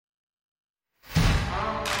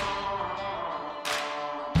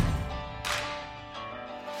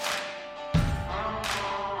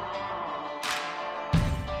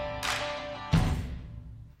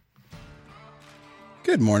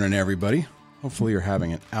Good morning, everybody. Hopefully you're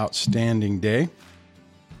having an outstanding day.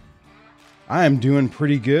 I am doing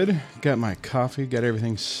pretty good. Got my coffee, got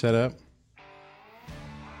everything set up.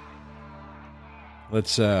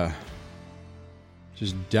 Let's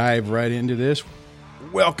just dive right into this.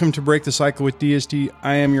 Welcome to Break the Cycle with DSD.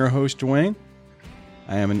 I am your host, Dwayne.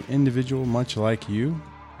 I am an individual much like you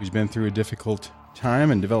who's been through a difficult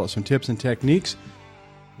time and developed some tips and techniques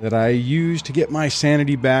that I use to get my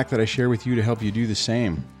sanity back that I share with you to help you do the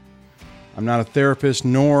same. I'm not a therapist,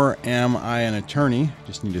 nor am I an attorney.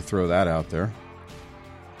 Just need to throw that out there.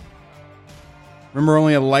 Remember,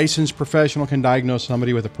 only a licensed professional can diagnose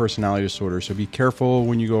somebody with a personality disorder, so be careful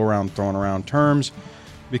when you go around throwing around terms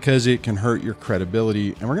because it can hurt your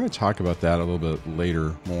credibility, and we're going to talk about that a little bit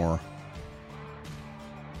later more.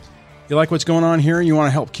 You like what's going on here and you want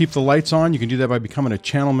to help keep the lights on, you can do that by becoming a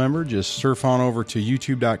channel member. Just surf on over to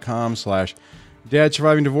youtube.com/Dad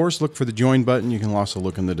Surviving Divorce. Look for the join button. You can also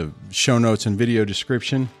look in the show notes and video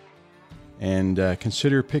description and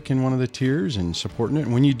consider picking one of the tiers and supporting it.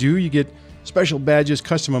 And when you do, you get special badges,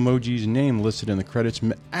 custom emojis, name listed in the credits,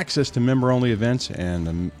 access to member-only events,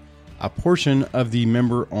 and a portion of the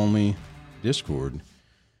member-only Discord.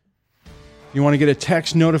 You want to get a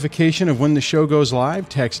text notification of when the show goes live?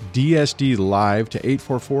 Text DSD live to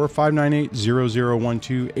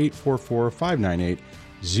 844-598-0012,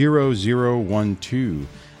 844-598-0012.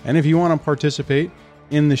 And if you want to participate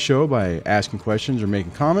in the show by asking questions or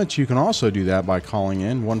making comments, you can also do that by calling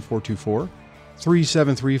in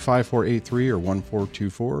 1-424-373-5483 or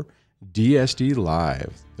 1-424-DSD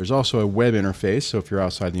live. There's also a web interface, so if you're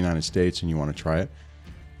outside the United States and you want to try it,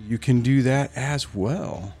 you can do that as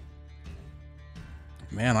well.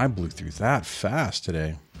 Man, I blew through that fast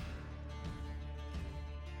today.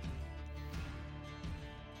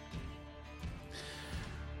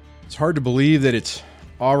 It's hard to believe that it's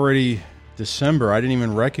already December. I didn't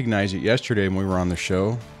even recognize it yesterday when we were on the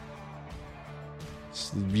show.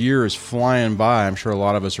 The year is flying by. I'm sure a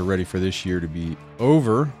lot of us are ready for this year to be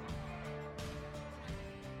over.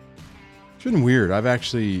 It's been weird.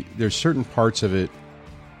 There's certain parts of it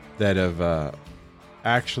that have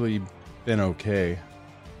actually been okay.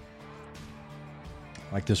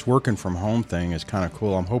 Like this working from home thing is kind of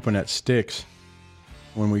cool. I'm hoping that sticks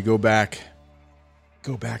when we go back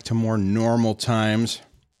to more normal times.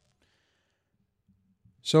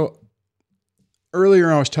 So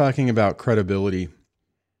earlier I was talking about credibility.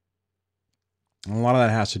 And a lot of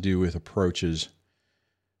that has to do with approaches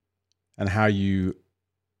and how you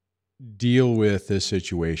deal with this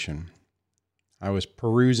situation. I was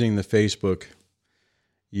perusing the Facebook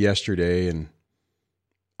yesterday, and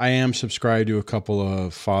I am subscribed to a couple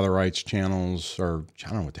of father rights channels, or I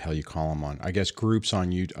don't know what the hell you call them on, I guess groups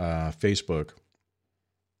on Facebook.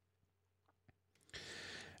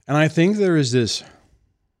 And I think there is this,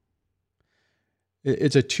 I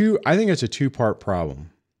think it's a two-part problem.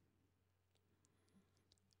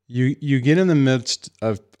 You get in the midst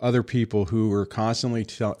of other people who are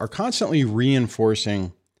constantly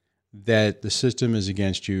reinforcing that the system is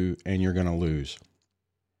against you and you're going to lose.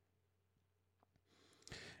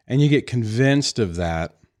 And you get convinced of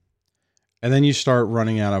that, and then you start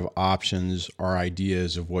running out of options or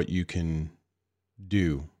ideas of what you can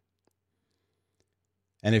do.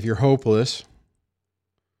 And if you're hopeless,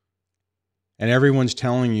 and everyone's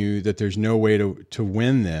telling you that there's no way to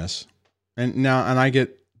win this, and I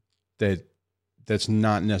get that that's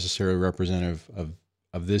not necessarily representative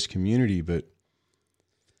of this community, but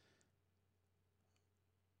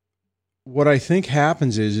what I think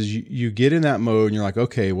happens is you get in that mode and you're like,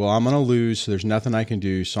 okay, well, I'm going to lose, so there's nothing I can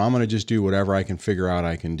do, so I'm going to just do whatever I can figure out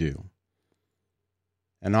I can do.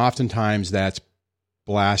 And oftentimes that's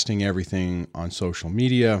blasting everything on social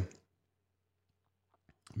media,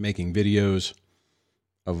 making videos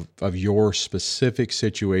of your specific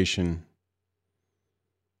situation.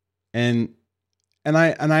 And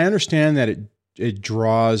I understand that it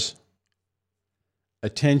draws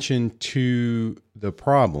attention to the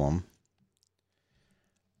problem,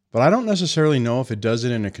 but I don't necessarily know if it does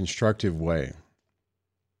it in a constructive way.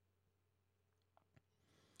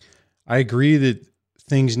 I agree that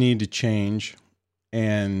things need to change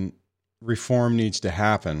and reform needs to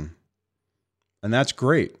happen. And that's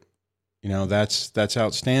great. That's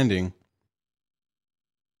outstanding.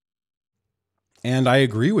 And I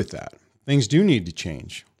agree with that. Things do need to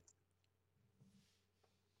change.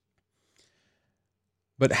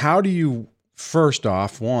 But how do you, first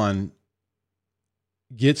off, one,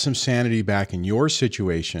 get some sanity back in your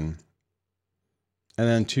situation, and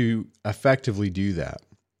then to effectively do that?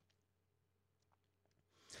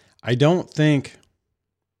 I don't think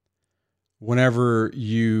whenever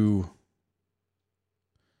you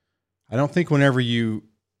I don't think whenever you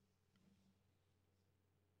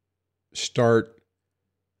start,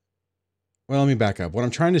 well, let me back up. What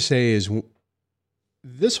I'm trying to say is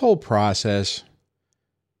this whole process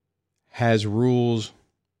has rules,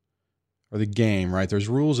 or the game, right? There's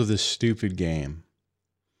rules of this stupid game.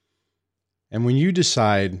 And when you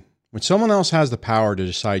decide, when someone else has the power to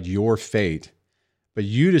decide your fate, but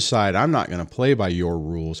you decide, I'm not going to play by your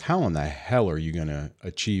rules, how in the hell are you going to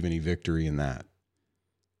achieve any victory in that?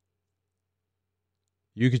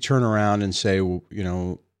 You could turn around and say, well, you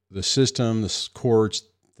know, the system, the courts,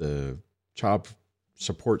 the child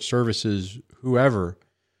support services, whoever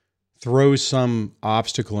throws some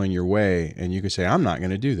obstacle in your way, and you could say, I'm not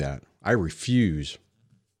going to do that. I refuse.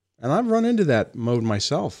 And I've run into that mode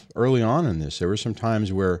myself early on in this. There were some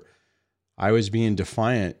times where I was being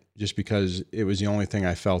defiant just because it was the only thing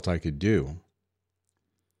I felt I could do.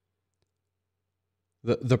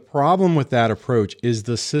 The problem with that approach is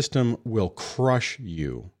the system will crush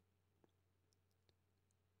you.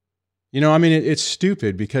 You know, I mean, it's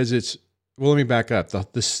stupid because it's, well, let me back up.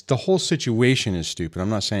 The whole situation is stupid. I'm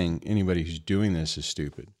not saying anybody who's doing this is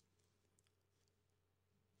stupid.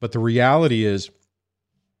 But the reality is,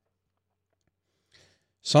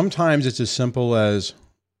 sometimes it's as simple as,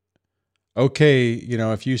 okay, you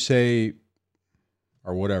know, if you say,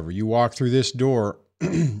 or whatever, you walk through this door,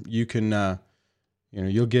 you can,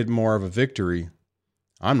 you'll get more of a victory.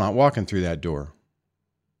 I'm not walking through that door.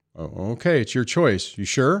 Oh, okay, it's your choice. You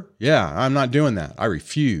sure? Yeah, I'm not doing that. I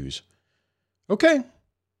refuse. Okay,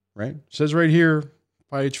 right? It says right here,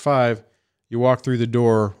 page 5, you walk through the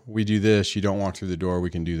door, we do this. You don't walk through the door, we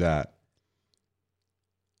can do that.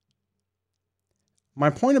 My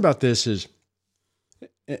point about this is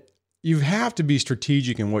you have to be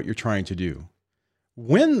strategic in what you're trying to do.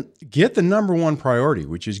 Get the number one priority,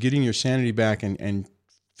 which is getting your sanity back and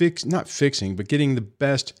not fixing, but getting the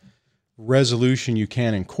best resolution you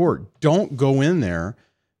can in court. Don't go in there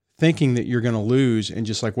thinking that you're going to lose and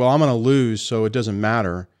just like, well, I'm going to lose, so it doesn't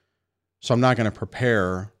matter. So I'm not going to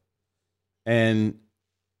prepare and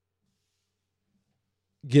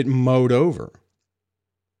get mowed over.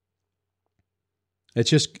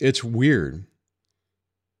 It's weird.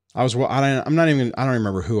 I don't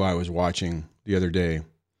remember who I was watching the other day.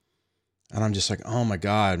 And I'm just like, oh my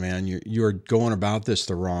God, man, you're going about this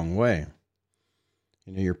the wrong way.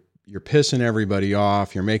 You know, you're pissing everybody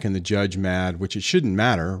off. You're making the judge mad, which it shouldn't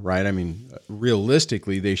matter, right? I mean,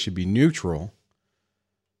 realistically, they should be neutral.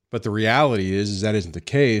 But the reality is that isn't the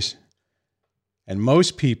case. And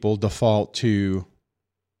most people default to,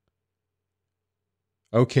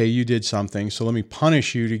 okay, you did something, so let me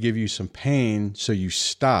punish you to give you some pain so you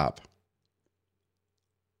stop.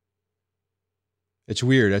 It's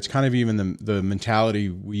weird. That's kind of even the mentality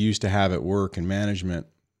we used to have at work and management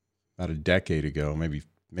about a decade ago,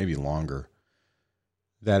 maybe longer,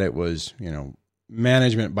 that it was,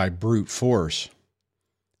 management by brute force.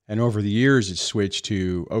 And over the years, it's switched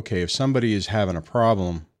to, okay, if somebody is having a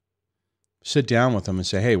problem, sit down with them and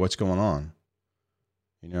say, hey, what's going on?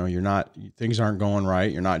 Things aren't going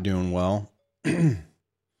right. You're not doing well.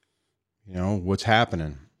 What's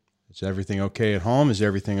happening? Is everything okay at home? Is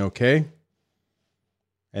everything okay?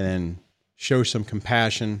 And then show some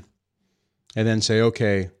compassion and then say,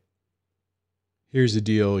 okay, here's the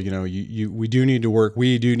deal. We do need to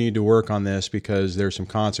work on this because there's some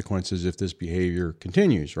consequences if this behavior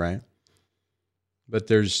continues, right? But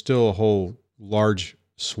there's still a whole large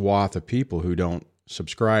swath of people who don't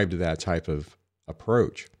subscribe to that type of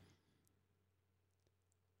approach.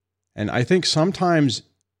 And I think sometimes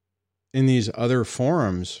in these other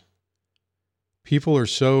forums, people are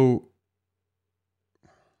so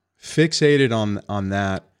fixated on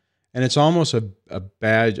that, and it's almost a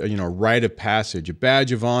badge, rite of passage, a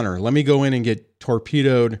badge of honor. Let me go in and get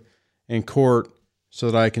torpedoed in court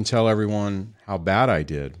so that I can tell everyone how bad I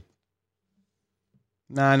did.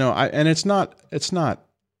 And it's not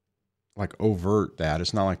like overt that.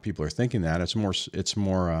 It's not like people are thinking that. It's more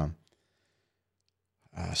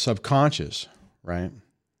subconscious, right?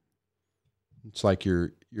 It's like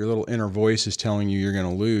your little inner voice is telling you you're going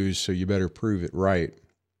to lose, so you better prove it right.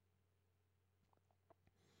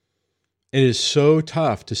 It is so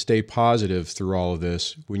tough to stay positive through all of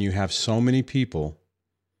this when you have so many people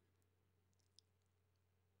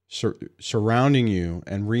surrounding you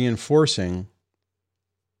and reinforcing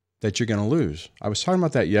that you're going to lose. I was talking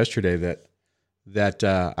about that yesterday, that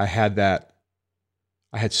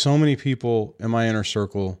I had so many people in my inner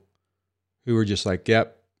circle who were just like,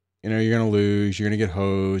 yep, you're going to lose, you're going to get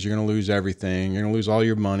hosed, you're going to lose everything, you're going to lose all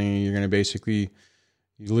your money, you're going to basically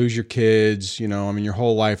you lose your kids, your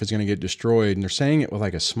whole life is going to get destroyed. And they're saying it with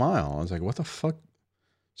like a smile. I was like, what the fuck?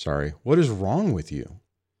 Sorry. What is wrong with you?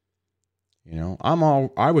 You know,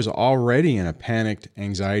 I was already in a panicked,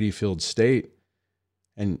 anxiety-filled state,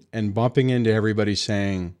 and bumping into everybody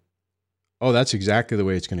saying, "Oh, that's exactly the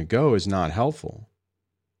way it's going to go," is not helpful.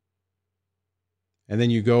 And then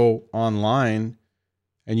you go online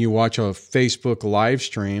and you watch a Facebook live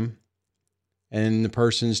stream, and the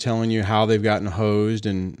person's telling you how they've gotten hosed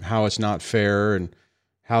and how it's not fair and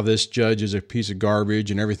how this judge is a piece of garbage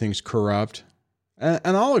and everything's corrupt. And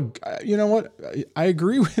you know what? I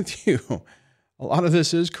agree with you. A lot of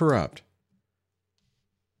this is corrupt.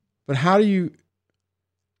 But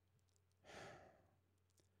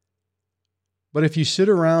but if you sit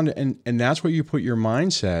around and that's what you put your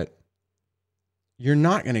mindset, you're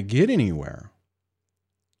not going to get anywhere.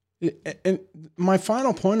 And my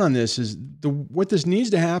final point on this is what this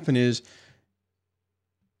needs to happen is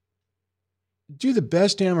do the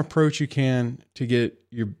best damn approach you can to get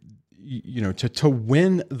to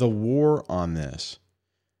win the war on this.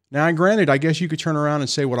 Now, granted, I guess you could turn around and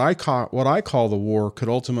say what I call the war could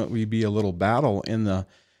ultimately be a little battle in the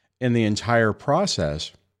entire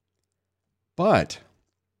process. But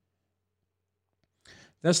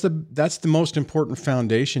that's the most important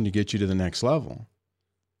foundation to get you to the next level.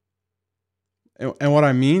 And what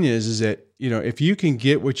I mean is that, if you can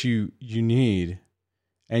get what you need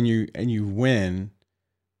and you win,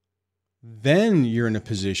 then you're in a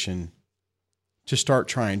position to start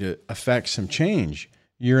trying to affect some change.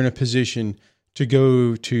 You're in a position to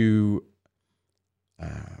go to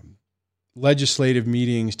legislative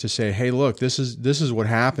meetings to say, "Hey, look, this is what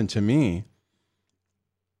happened to me."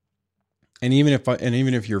 And even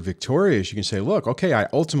if you're victorious, you can say, "Look, okay, I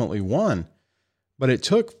ultimately won, but it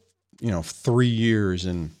took 3 years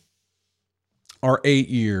or 8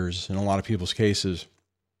 years in a lot of people's cases,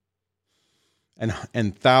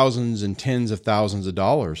 and thousands and tens of thousands of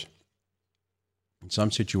dollars." In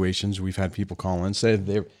some situations, we've had people call in and say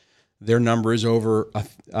their number is over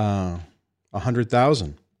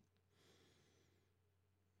 100,000.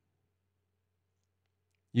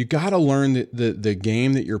 You got to learn the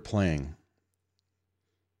game that you're playing.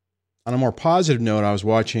 On a more positive note, I was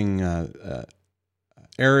watching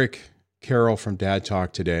Eric Carroll from Dad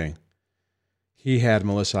Talk Today. He had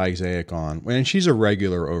Melissa Isaac on, and she's a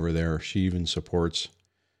regular over there. She even supports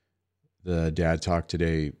the Dad Talk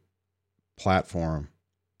Today platform.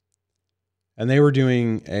 And they were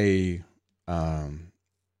doing a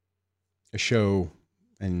show,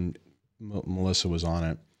 and Melissa was on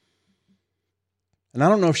it. And I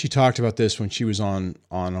don't know if she talked about this when she was on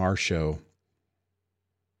our show,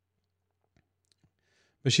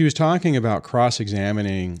 but she was talking about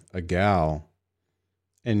cross-examining a gal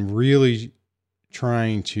and really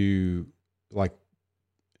trying to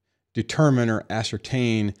determine or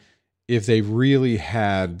ascertain if they really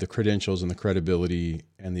had the credentials and the credibility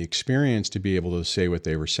and the experience to be able to say what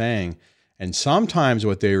they were saying. And sometimes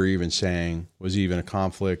what they were even saying was even a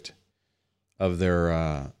conflict of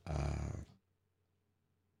their,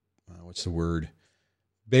 what's the word?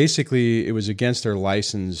 Basically, it was against their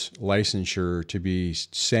licensure to be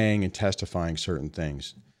saying and testifying certain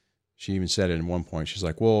things. She even said it at one point. She's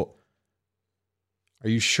like, "Well, are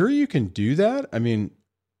you sure you can do that?" I mean,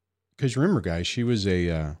 because remember, guys, she was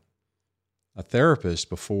a therapist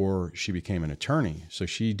before she became an attorney. So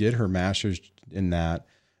she did her master's in that,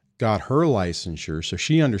 got her licensure. So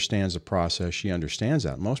she understands the process. She understands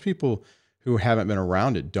that. Most people who haven't been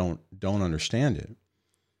around it don't understand it.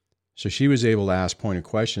 So she was able to ask pointed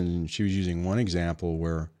questions, and she was using one example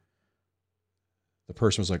where the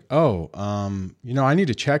person was like, "Oh, I need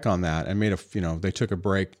to check on that," and they took a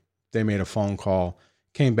break. They made a phone call,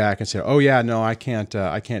 came back and said, "Oh yeah, no, I can't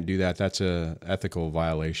do that. That's a ethical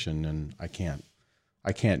violation, and I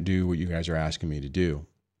can't do what you guys are asking me to do."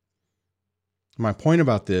 My point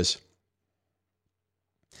about this,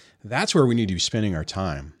 that's where we need to be spending our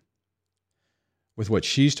time. With what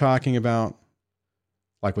she's talking about,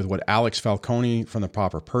 like with what Alex Falcone from The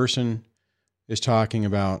Proper Person is talking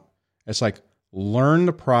about. It's like, learn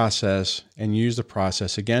the process and use the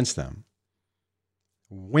process against them.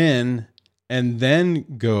 Win, and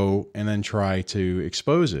then go and then try to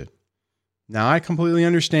expose it. Now, I completely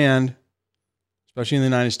understand, especially in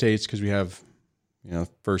the United States, because we have,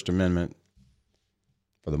 First Amendment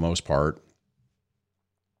for the most part.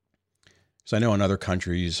 Because I know in other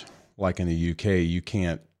countries, like in the UK, you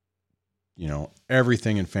can't,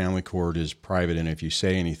 everything in family court is private, and if you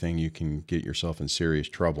say anything, you can get yourself in serious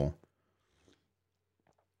trouble.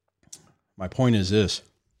 My point is this.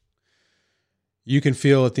 You can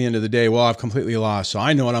feel at the end of the day, well, I've completely lost, so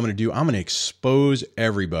I know what I'm going to do. I'm going to expose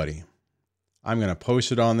everybody. I'm going to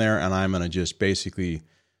post it on there, and I'm going to just basically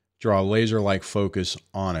draw laser-like focus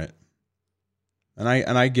on it. And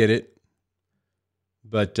I get it,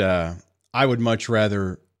 but I would much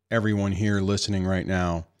rather everyone here listening right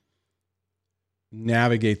now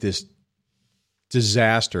navigate this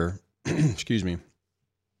disaster, excuse me,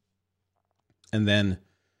 and then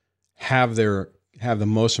have the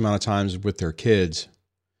most amount of times with their kids,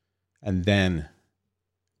 and then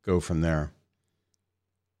go from there.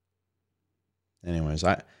 Anyways,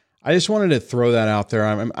 I just wanted to throw that out there.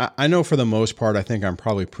 I know for the most part, I think I'm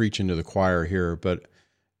probably preaching to the choir here, but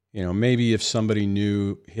maybe if somebody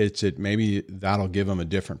new hits it, maybe that'll give them a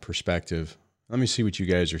different perspective. Let me see what you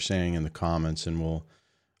guys are saying in the comments, and we'll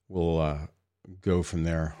go from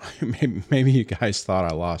there. Maybe you guys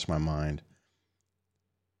thought I lost my mind.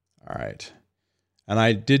 All right. And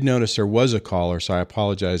I did notice there was a caller, so I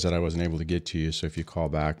apologize that I wasn't able to get to you. So if you call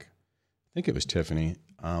back, I think it was Tiffany,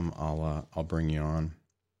 I'll bring you on.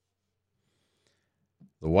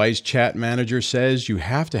 The Wise Chat Manager says you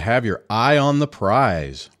have to have your eye on the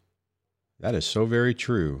prize. That is so very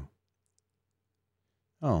true.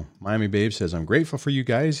 Oh, Miami Babe says, I'm grateful for you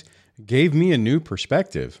guys. It gave me a new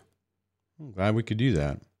perspective. I'm glad we could do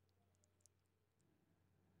that.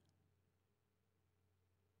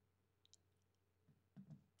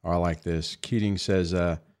 I like this. Keating says,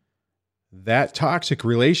 that toxic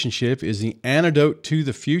relationship is the antidote to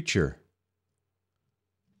the future.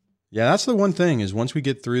 Yeah, that's the one thing is once we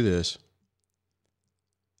get through this,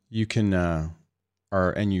 you can,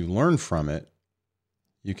 and you learn from it,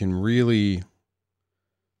 you can really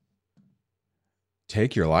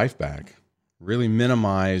take your life back, really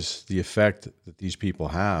minimize the effect that these people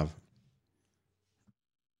have.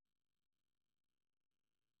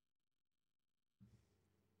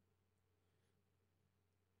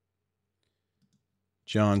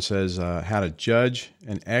 John says, had a judge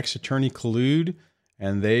and ex-attorney collude,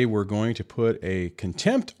 and they were going to put a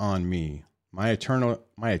contempt on me. My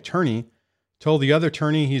attorney told the other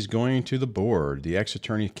attorney he's going to the board. The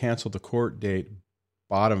ex-attorney canceled the court date.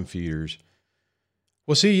 Bottom feeders.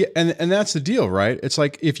 Well, see, and that's the deal, right? It's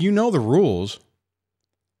like if you know the rules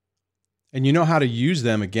and you know how to use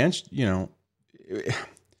them against, your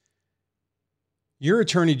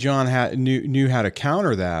attorney, John, knew how to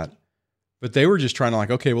counter that. But they were just trying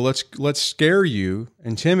to okay, well, let's scare you,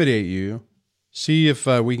 intimidate you, see if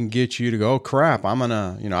we can get you to go, oh, crap, I'm going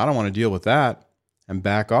to, I don't want to deal with that, and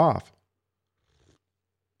back off.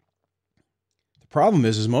 The problem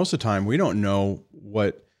is most of the time we don't know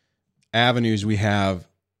what avenues we have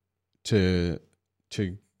to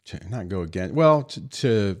not go against, well,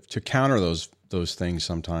 to counter those things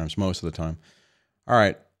sometimes, most of the time. All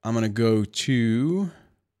right, I'm going to go to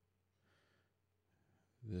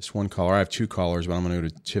this one caller. I have two callers, but I'm going to go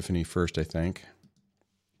to Tiffany first, I think.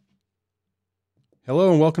 Hello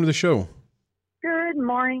and welcome to the show. Good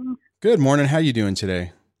morning. Good morning. How you doing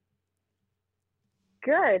today?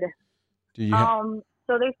 Good. So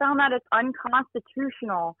they found that it's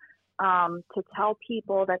unconstitutional to tell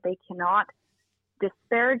people that they cannot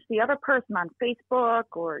disparage the other person on Facebook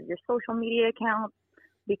or your social media accounts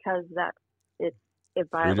because it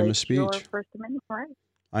violates your First Amendment rights.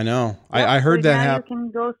 I know. Yep, I heard that happen. You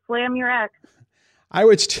can go slam your ex. I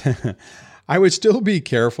would still be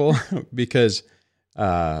careful because,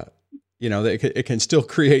 it can still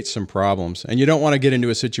create some problems. And you don't want to get into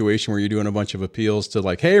a situation where you're doing a bunch of appeals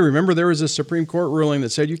to hey, remember there was a Supreme Court ruling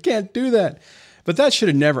that said you can't do that. But that should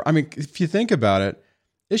have never, if you think about it,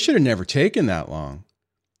 it should have never taken that long.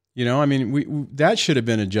 That should have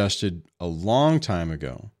been adjusted a long time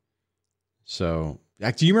ago. So,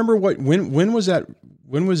 do you remember when was that?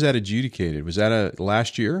 When was that adjudicated? Was that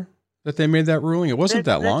last year that they made that ruling? It wasn't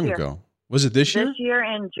that long ago. Was it this year? This year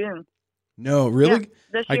in June. No, really? Yeah,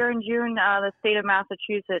 this year in June, the state of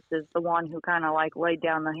Massachusetts is the one who kind of laid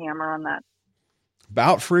down the hammer on that.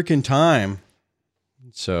 About freaking time.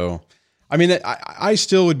 So, I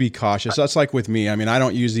still would be cautious. That's like with me. I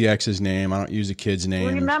don't use the ex's name. I don't use the kid's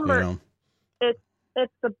name. Remember,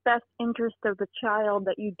 it's the best interest of the child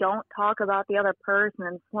that you don't talk about the other person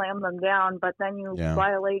and slam them down, but then you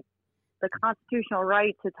violate the constitutional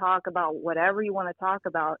right to talk about whatever you want to talk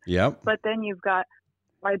about. Yep. But then you've got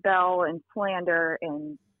libel and slander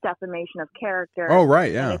and defamation of character. Oh,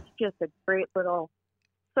 right, yeah. And it's just a great little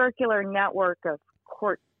circular network of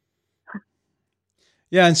court.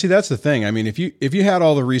 Yeah, and see, that's the thing. if you had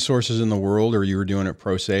all the resources in the world, or you were doing it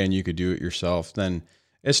pro se and you could do it yourself, then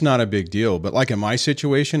it's not a big deal. But in my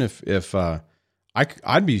situation, if I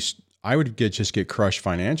would get crushed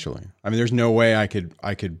financially. There's no way I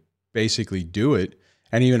could basically do it.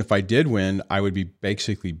 And even if I did win, I would be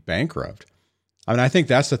basically bankrupt. I mean, I think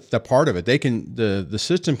that's the part of it. The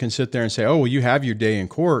system can sit there and say, oh, well, you have your day in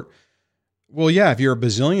court. Well, yeah, if you're a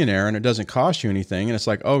bazillionaire and it doesn't cost you anything, and it's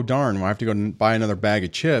like, oh, darn, well, I have to go buy another bag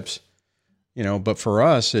of chips, but for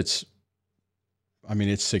us, it's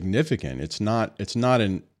significant. It's not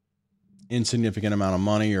an insignificant amount of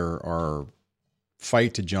money or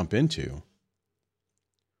fight to jump into.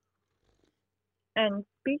 And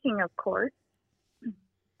speaking of court,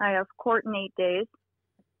 I have court in 8 days,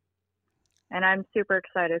 and I'm super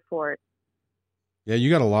excited for it. Yeah,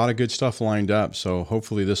 you got a lot of good stuff lined up, so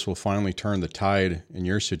hopefully this will finally turn the tide in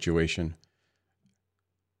your situation.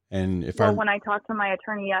 And when I talked to my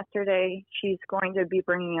attorney yesterday, she's going to be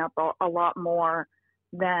bringing up a lot more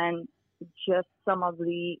than just some of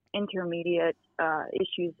the intermediate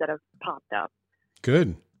issues that have popped up.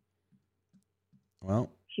 Good.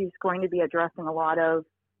 Well, she's going to be addressing a lot of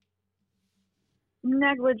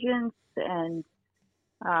negligence and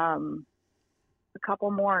a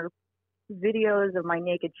couple more videos of my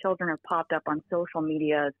naked children have popped up on social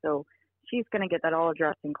media. So she's going to get that all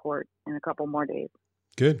addressed in court in a couple more days.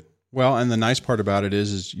 Good. Well, and the nice part about it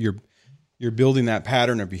is you're building that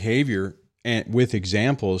pattern of behavior and with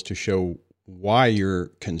examples to show why you're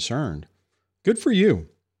concerned. Good for you.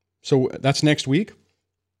 So that's next week?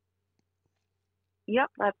 Yep,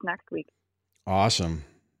 that's next week. Awesome.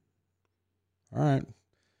 All right.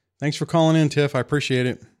 Thanks for calling in, Tiff. I appreciate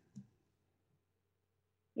it.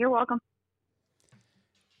 You're welcome.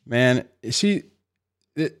 Man, see,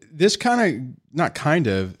 this this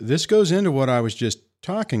goes into what I was just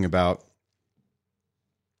talking about,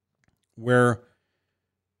 where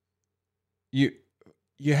you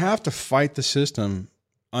have to fight the system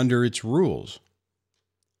under its rules.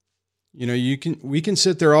 We can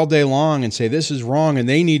sit there all day long and say this is wrong and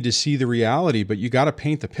they need to see the reality, but you got to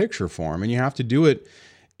paint the picture for them, and you have to do it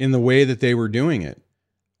in the way that they were doing it.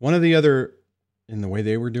 In the way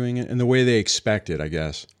they were doing it, in the way they expected, I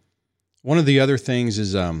guess. One of the other things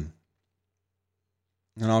is, and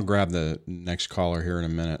I'll grab the next caller here in a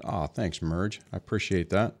minute. Oh, thanks, Merge. I appreciate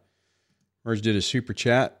that. Merge did a super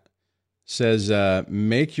chat. Says,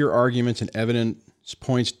 make your arguments and evidence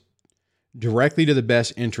points directly to the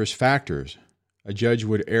best interest factors. A judge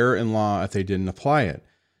would err in law if they didn't apply it.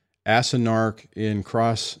 Ask a narc in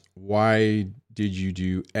cross, why did you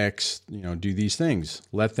do X, do these things?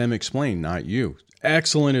 Let them explain, not you.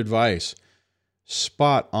 Excellent advice.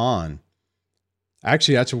 Spot on.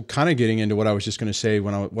 Actually, that's kind of getting into what I was just going to say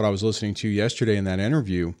what I was listening to yesterday in that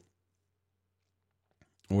interview,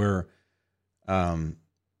 where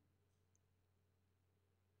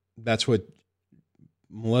that's what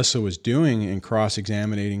Melissa was doing in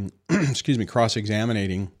examining. I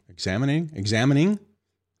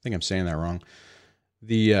think I'm saying that wrong.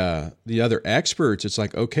 The other experts, it's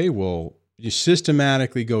like, okay, well, you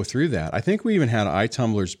systematically go through that. I think we even had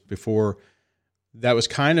iTumblers before. That was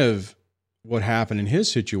kind of what happened in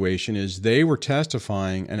his situation, is they were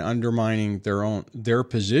testifying and undermining their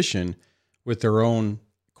position with their own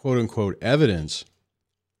quote unquote evidence.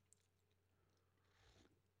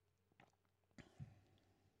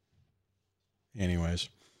 Anyways,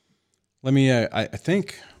 let me, I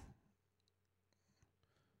think,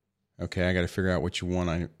 okay, I got to figure out which one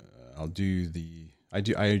I do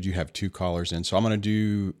have two callers in. So I'm going to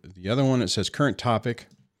do the other one. It says current topic.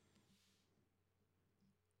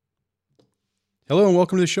 Hello and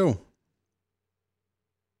welcome to the show.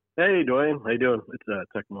 Hey, Dwayne. How you doing? It's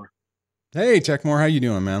Techmore. Hey, Techmore. How you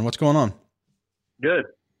doing, man? What's going on? Good,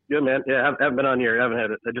 man. Yeah, I haven't been on here.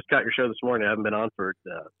 I just got your show this morning. I haven't been on for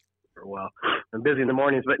a while. I'm busy in the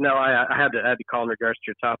mornings, but no, I had to call in regards to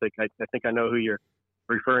your topic. I think I know who you're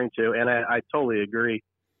referring to, and I totally agree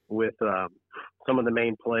with some of the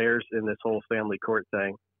main players in this whole family court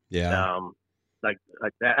thing. Yeah. I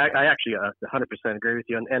actually 100% agree with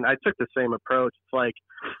you, and I took the same approach. It's like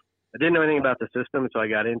I didn't know anything about the system, so I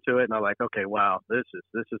got into it, and I'm like, okay, wow, this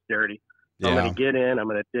is dirty. Yeah. I'm going to get in, I'm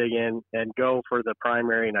going to dig in and go for the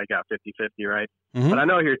primary, and I got 50-50, right? Mm-hmm. But I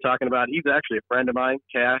know who you're talking about. He's actually a friend of mine,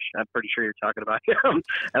 Cash. I'm pretty sure you're talking about him.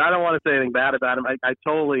 And I don't want to say anything bad about him. I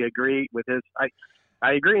totally agree with his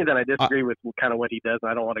I agree, and then I disagree with kind of what he does, and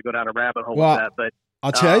I don't want to go down a rabbit hole with that. But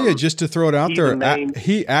I'll tell you, just to throw it out there,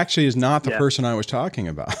 he actually is not the person I was talking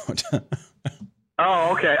about.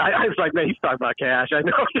 Oh, okay. I was like, man, he's talking about Cash. I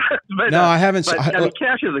know. But, no, I haven't. But, I mean,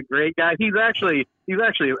 Cash is a great guy. He's actually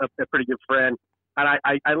a pretty good friend, and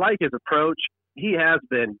I like his approach. He has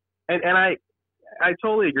been, and I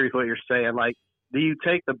totally agree with what you're saying. Like, do you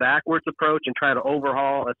take the backwards approach and try to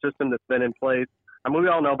overhaul a system that's been in place? I mean, we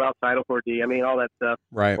all know about Title 4D. I mean, all that stuff.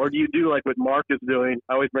 Right. Or do you do like what Mark is doing?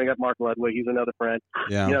 I always bring up Mark Ludwig. He's another friend.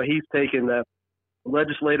 Yeah. He's taken the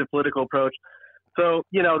legislative political approach. So,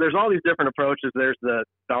 there's all these different approaches. There's the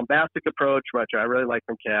bombastic approach, which I really like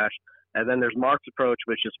from Cash. And then there's Mark's approach,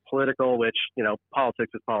 which is political, which,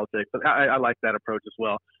 politics is politics. But I like that approach as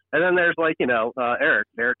well. And then there's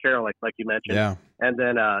Eric Carroll, like you mentioned. Yeah. And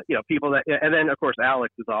then, people that, and then of course,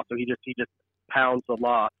 Alex is also, he just pounds the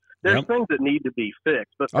law. There's things that need to be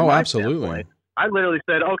fixed. But from my absolutely. I literally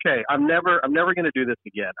said, okay, I'm never going to do this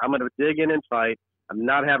again. I'm going to dig in and fight. I'm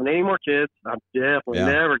not having any more kids. I'm definitely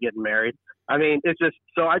never getting married. I mean, it's just,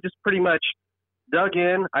 so I just pretty much dug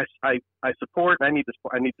in. I support, I need to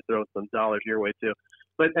throw some dollars your way too.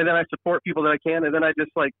 And then I support people that I can. And then I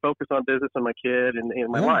just focus on business and my kid and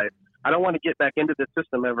my life. I don't want to get back into this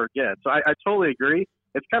system ever again. So I totally agree.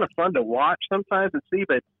 It's kind of fun to watch sometimes and see,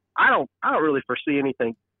 but I don't really foresee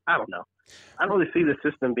anything. I don't know. I don't really see the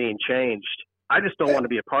system being changed. I just don't want to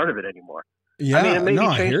be a part of it anymore. Yeah, I mean, it may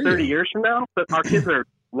be changed 30 years from now, but our kids are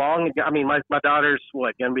long. I mean, my daughter's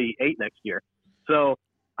going to be 8 next year. So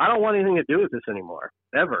I don't want anything to do with this anymore,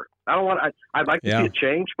 ever. I don't want, I'd like to see a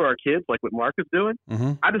change for our kids, like what Mark is doing.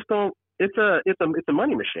 Mm-hmm. I just don't, it's a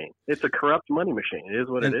money machine. It's a corrupt money machine. It is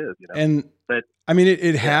what it is, but I mean,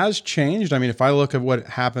 it has changed. I mean, if I look at what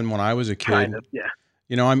happened when I was a kid, kind of, yeah.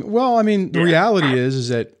 The reality is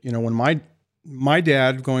that, when my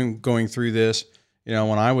dad going through this, when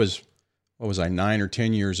I was, 9 or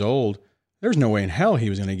 10 years old, there's no way in hell he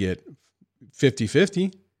was going to get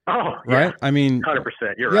 50-50. Oh, right. Yeah. I mean, 100%.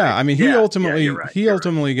 You're right. Yeah. I mean, he ultimately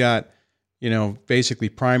right. got, basically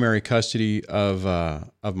primary custody of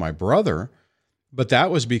my brother, but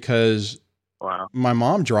that was because my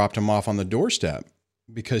mom dropped him off on the doorstep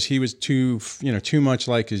because he was too much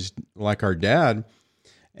like our dad.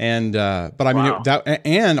 And, but I mean,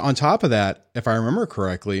 and on top of that, if I remember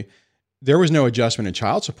correctly, there was no adjustment in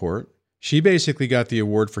child support. She basically got the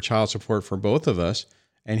award for child support for both of us.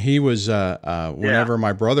 And he was, whenever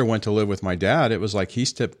my brother went to live with my dad, it was like he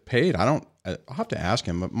still paid. I'll have to ask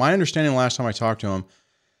him, but my understanding last time I talked to him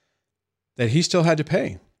that he still had to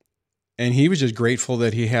pay. And he was just grateful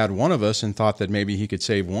that he had one of us and thought that maybe he could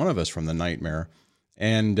save one of us from the nightmare.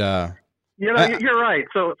 And, you're right.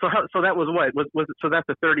 So that was what was it? So that's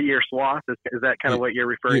a 30-year swath. Is that kind of what you're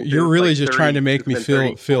referring to? You're really just trying to make me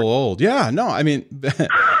feel old. Yeah, no, I mean,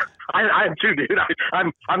 I am too, dude.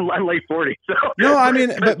 I'm late 40. So no, I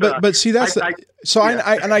mean, but see, that's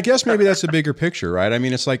I guess maybe that's the bigger picture, right? I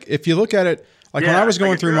mean, it's like if you look at it, like when I was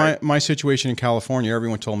going through my situation in California,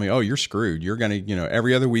 everyone told me, "Oh, you're screwed. You're gonna,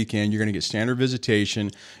 every other weekend you're gonna get standard visitation.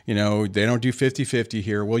 They don't do 50-50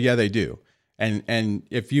 here." Well, yeah, they do. And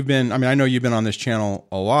if you've been, I mean, I know you've been on this channel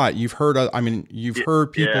a lot. You've heard,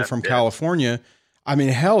 heard people from California. I mean,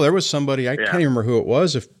 hell, there was somebody, I can't even remember who it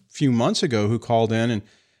was a few months ago who called in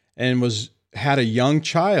and had a young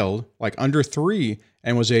child, like under 3,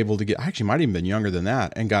 and was able to get, actually might even been younger than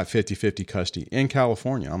that, and got 50-50 custody in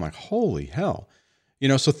California. I'm like, holy hell.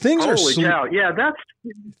 So things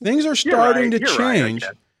things are starting to change.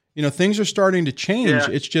 Things are starting to change. Yeah.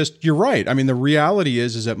 It's just, you're right. I mean, the reality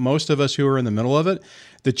is that most of us who are in the middle of it,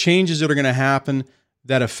 the changes that are going to happen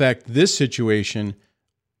that affect this situation,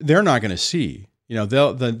 they're not going to see.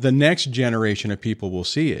 The next generation of people will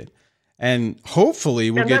see it. And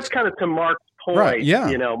hopefully we'll that's kind of to Mark's point. Right,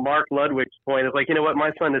 yeah. Mark Ludwig's point is like, what,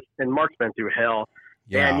 my son is, and Mark's been through hell.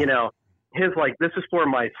 Yeah. And, his this is for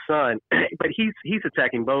my son, but he's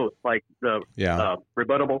attacking both, like the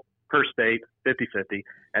rebuttable per state, 50-50,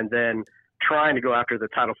 and then trying to go after the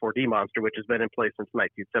Title IV monster, which has been in place since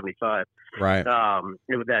 1975. Right.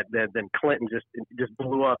 Then Clinton just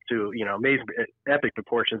blew up to amazing, epic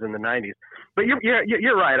proportions in the 90s. But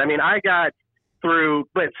you're right. I mean, I got through,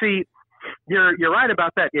 but see, you're right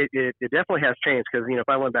about that. It definitely has changed because if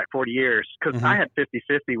I went back 40 years, because I had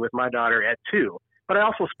 50-50 with my daughter at 2. But I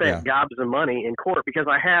also spent gobs of money in court because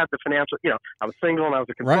I had the financial, I was single and I was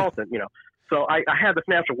a consultant, So I had the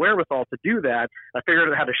financial wherewithal to do that. I figured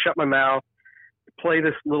out how to shut my mouth, play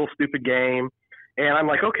this little stupid game. And I'm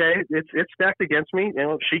like, okay, it's stacked against me.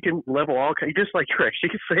 She can level all, just like Rick, she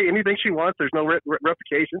can say anything she wants. There's no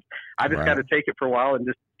repercussions. I just got to take it for a while and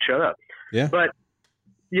just shut up. Yeah. But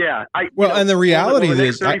yeah. And the reality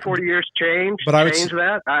is 30-40 years change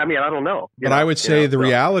that. I mean, I don't know. But I would say the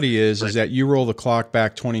reality is that you roll the clock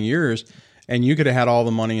back 20 years and you could have had all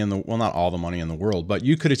the money not all the money in the world, but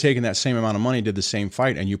you could have taken that same amount of money, did the same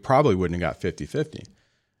fight, and you probably wouldn't have got 50-50,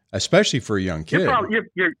 especially for a young kid.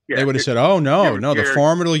 They would have said, oh, no, the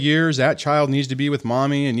formative years, that child needs to be with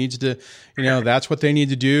mommy and needs to, that's what they need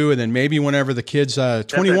to do. And then maybe whenever the kid's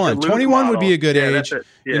 21 would be a good age.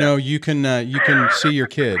 You can see your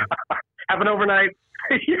kid. Have an overnight.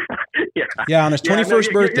 On his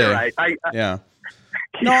 21st birthday. You're right.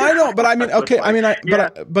 No, I know, but I mean, okay, I mean,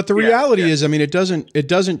 but the reality is, I mean, it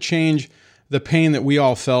doesn't change the pain that we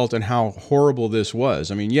all felt and how horrible this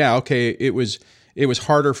was. I mean, yeah, okay, it was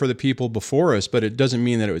harder for the people before us, but it doesn't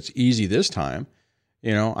mean that it was easy this time.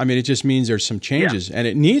 You know, I mean, it just means there's some changes, and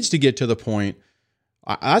it needs to get to the point.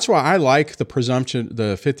 That's why I like the presumption,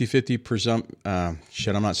 the 50-50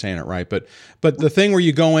 shit, I'm not saying it right, but the thing where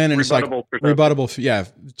you go in and it's like rebuttable, yeah,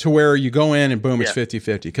 to where you go in and boom, it's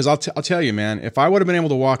 50-50. Because I'll tell you, man, if I would have been able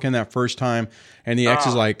to walk in that first time and the ex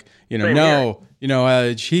is like, he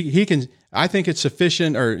can, I think it's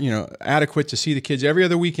sufficient or, adequate to see the kids every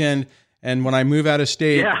other weekend. And when I move out of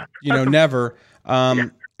state, never.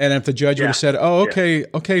 And if the judge would have said,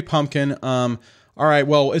 okay, pumpkin, all right,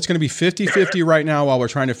 well, it's going to be 50-50 right now while we're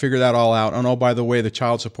trying to figure that all out. And oh, by the way, the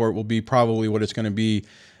child support will be probably what it's going to be.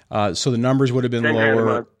 So the numbers would have been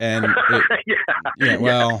lower. And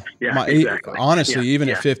exactly. Honestly, even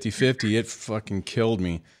at 50-50, it fucking killed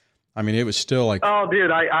me. I mean, it was still like, oh,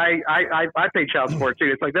 dude, I pay child support too.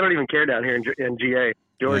 It's like they don't even care down here in GA,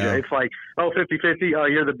 Georgia. Yeah. It's like, 50-50. Oh,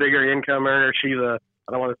 you're the bigger income earner.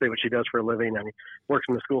 I don't want to say what she does for a living. I mean, works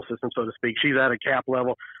in the school system, so to speak. She's at a cap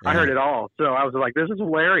level. Yeah. I heard it all. So I was like, this is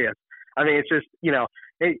hilarious. I mean, it's just, you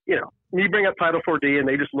bring up Title 4D and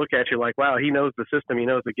they just look at you like, wow, he knows the system. He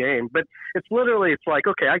knows the game. But it's like,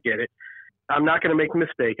 okay, I get it. I'm not going to make a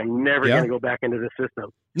mistake. I'm never going to go back into the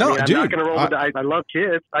system. No, I'm dude, not going to roll the dice. I love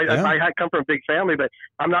kids. I come from a big family, but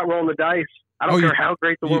I'm not rolling the dice. I don't care how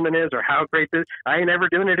great the woman is or how great this. I ain't ever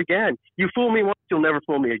doing it again. You fool me once, you'll never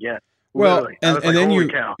fool me again. Well, and then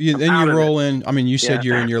you roll in. I mean, you said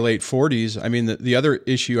you're in your late 40s. I mean, the other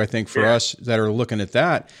issue I think for us that are looking at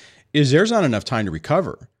that is there's not enough time to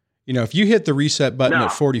recover. If you hit the reset button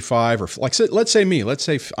at 45, or like let's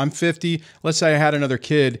say I'm 50. Let's say I had another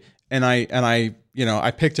kid and I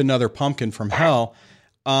picked another pumpkin from hell.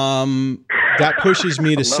 That pushes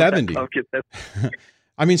me to 70.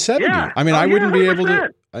 I mean, 70. Yeah. I mean, I wouldn't 100%. Be able to.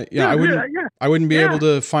 I wouldn't be able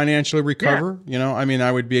to financially recover. Yeah. I mean,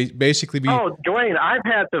 I would basically be. Oh, Dwayne, I've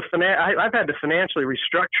had to financially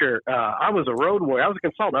restructure. I was a road warrior. I was a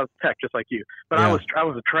consultant. I was a tech, just like you. But I was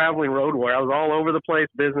a traveling road warrior. I was all over the place,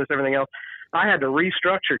 business, everything else. I had to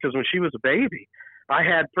restructure because when she was a baby, I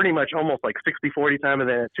had pretty much almost like 60-40 time of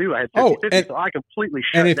that too. I had 50-50, so I completely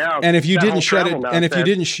shut down. And if you didn't shut it, and if you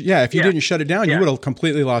didn't shut it down, you would have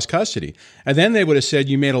completely lost custody. And then they would have said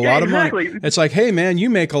you made a lot of money. It's like, hey man, you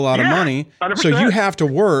make a lot of money, 100%. So you have to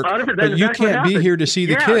work, but you can't be here to see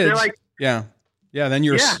the kids. Like, then they're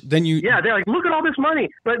like, look at all this money,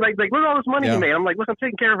 but like look at all this money you made. I'm like, look, I'm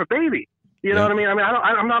taking care of a baby. You know what I mean? I'm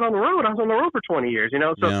not on the road. I was on the road for 20 years,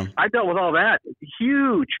 So I dealt with all that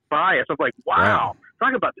huge bias. I was like, wow,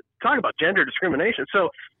 talk about gender discrimination. So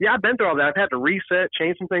I've been through all that. I've had to reset,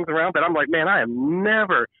 change some things around, but I'm like, man, I am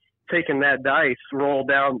never taking that dice roll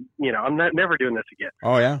down. I'm never doing this again.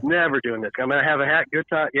 Oh yeah. Never doing this. I'm going to have a good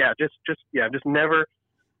time. Yeah. Just never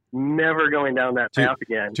going down that path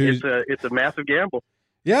again. It's a massive gamble.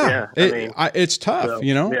 Yeah. It's tough,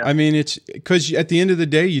 I mean, it's because at the end of the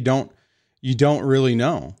day, you don't really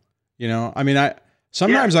know, I mean,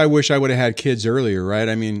 sometimes I wish I would have had kids earlier. Right.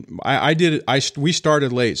 I mean, we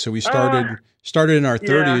started late. So we started in our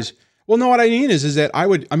 30s. Well, no, what I mean is that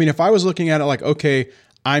if I was looking at it like, okay,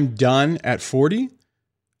 I'm done at 40,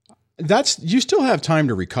 you still have time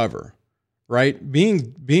to recover. Right.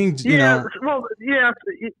 Being, Well, yeah.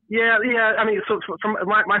 I mean, so from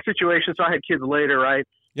my situation, so I had kids later, right?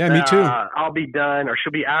 Yeah, me too. I'll be done or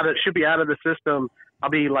should be out of the system. I'll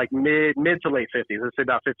be like mid to late 50s. Let's say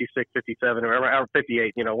about 56, 57, or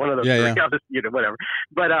 58. One of those. Yeah. Whatever.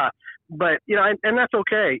 But and that's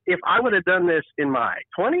okay. If I would have done this in my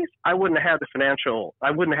 20s, I wouldn't have the financial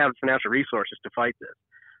resources to fight this.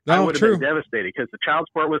 No, I would have been devastated because the child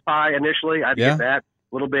support was high initially. I had to get that a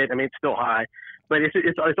little bit. I mean, it's still high, but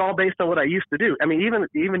it's all based on what I used to do. I mean,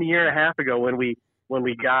 even a year and a half ago when we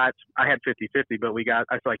got, I had 50-50, but I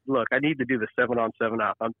was like, look, I need to do the 7-on,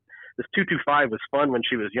 7-off. This 225 was fun when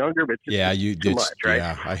she was younger, but it's too much, right?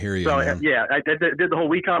 Yeah, I hear you. So man. I did the whole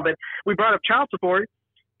week on, but we brought up child support,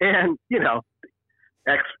 and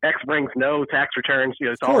X brings no tax returns.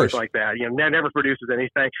 It's always like that. Never produces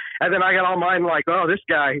anything. And then I got all mine like, oh, this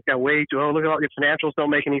guy, he's got way too. Oh, look at all your financials don't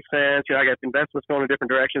make any sense. I got investments going in different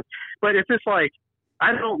directions. But it's just like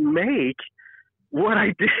I don't make what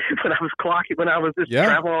I did when I was just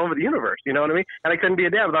traveling all over the universe. You know what I mean? And I couldn't be a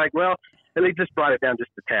dad. But like, well, and they just brought it down just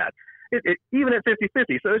a tad. Even at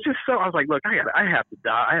 50-50. So it's just I was like, look, I have to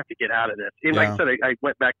die. I have to get out of this. And like I said, I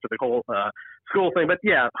went back to the whole school thing. But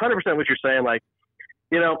 100% what you're saying, like,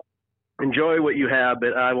 enjoy what you have,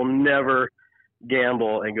 but I will never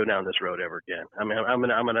gamble and go down this road ever again. I mean, I'm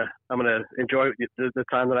gonna enjoy the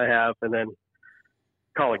time that I have, and then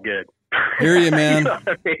call it good. Hear you, man. You know what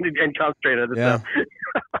I mean? And concentrate on this stuff.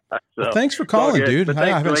 So, well, thanks for calling, dude. But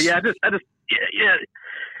thanks,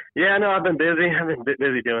 yeah, no, I've been busy.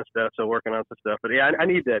 Busy doing stuff, so working on some stuff. But yeah, I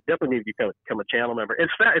need to definitely need to become a channel member.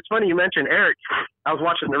 It's funny you mentioned Eric. I was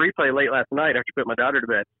watching the replay late last night after I put my daughter to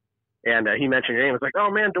bed, and he mentioned your name. I was like,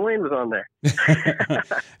 oh man, Dwayne was on there.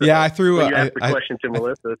 Yeah, I threw. You asked a question to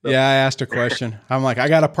Melissa. So. Yeah, I asked a question. I'm like, I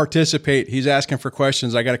got to participate. He's asking for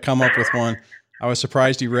questions. I got to come up with one. I was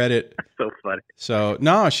surprised he read it. So funny. So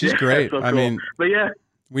no, she's great. So cool. I mean, but yeah,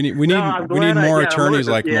 we need more attorneys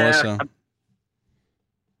like Melissa.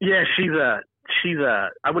 Yeah, she's a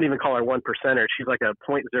I wouldn't even call her 1%er. She's like a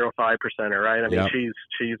 0.05%er, right? I mean,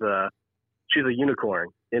 she's a unicorn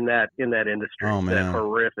in that industry. Oh, man. That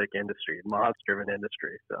horrific industry, monster of an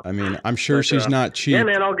industry. So I mean, I'm sure she's not cheap. Yeah,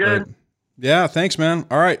 man, all good. Yeah, thanks, man.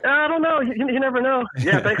 All right. I don't know. You never know.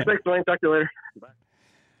 Yeah, thanks, Dwayne. Talk to you later. Bye.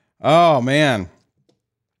 Oh man,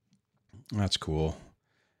 that's cool.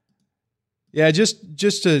 Yeah, just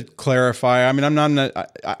to clarify, I mean, I'm not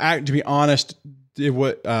to be honest.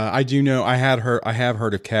 I do know I have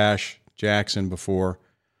heard of Cash Jackson before,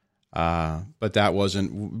 but that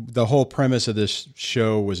wasn't the whole premise of this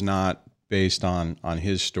show. Was not based on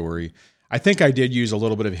his story. I think I did use a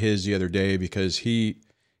little bit of his the other day because he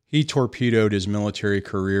torpedoed his military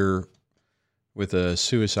career with a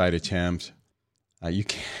suicide attempt. You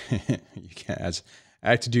can't as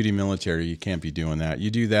active duty military, you can't be doing that.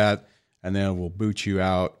 You do that, and then we'll boot you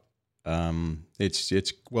out. It's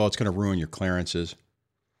going to ruin your clearances.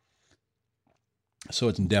 So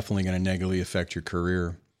it's definitely going to negatively affect your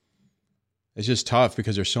career. It's just tough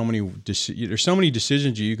because there's so many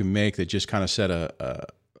decisions you can make that just kind of set a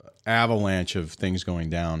avalanche of things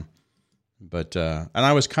going down. But and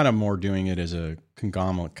I was kind of more doing it as a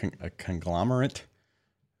conglomerate, a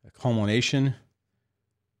culmination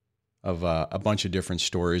of a bunch of different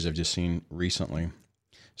stories I've just seen recently.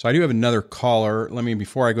 So I do have another caller.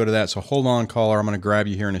 Before I go to that, so hold on, caller. I'm going to grab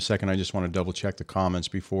you here in a second. I just want to double check the comments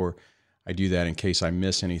before I do that in case I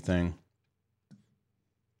miss anything.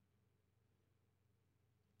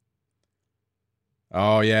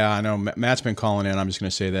 Oh yeah, I know. Matt's been calling in. I'm just going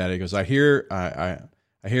to say that. He goes, I hear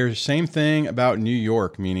the same thing about New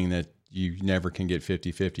York, meaning that you never can get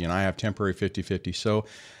 50-50, and I have temporary 50-50. So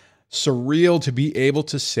surreal to be able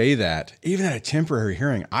to say that. Even at a temporary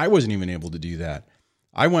hearing, I wasn't even able to do that.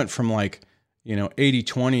 I went from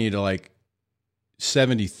 80-20 to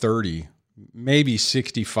 70-30, maybe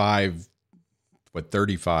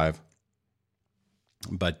 65-35.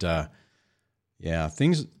 But yeah,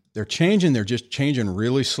 things, they're changing. They're just changing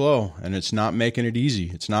really slow, and it's not making it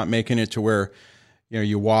easy. It's not making it to where,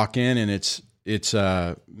 you walk in and it's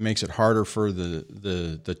makes it harder for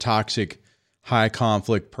the toxic, high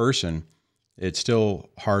conflict person. It's still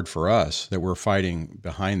hard for us that we're fighting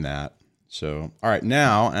behind that. So, all right,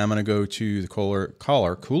 now I'm going to go to the caller.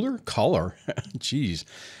 Jeez.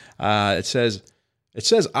 It says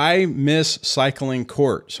I miss cycling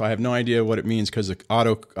court. So I have no idea what it means because the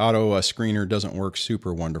auto screener doesn't work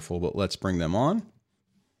super wonderful, but let's bring them on.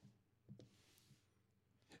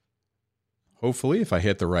 Hopefully, if I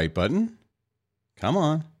hit the right button. Come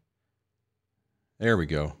on. There we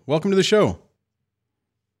go. Welcome to the show.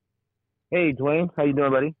 Hey, Dwayne. How you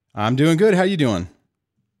doing, buddy? I'm doing good. How you doing?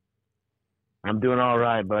 I'm doing all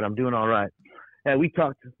right, bud. I'm doing all right. Yeah, we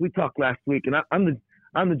talked last week, and I'm the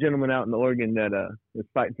gentleman out in Oregon that is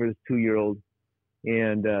fighting for his 2-year-old,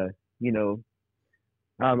 and I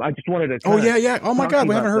just wanted to. Oh yeah. Oh my God,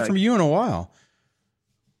 we haven't heard from you in a while.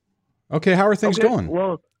 Okay, how are things going?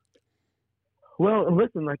 Well,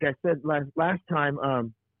 listen, like I said last time,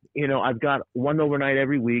 I've got one overnight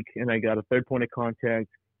every week, and I got a third point of contact,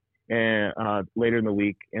 and later in the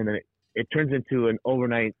week, and then it turns into an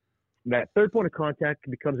overnight. That third point of contact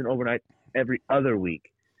becomes an overnight every other week.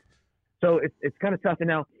 So it's kind of tough. And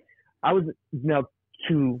now I was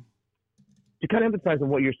to kind of emphasize on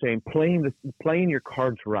what you're saying, playing your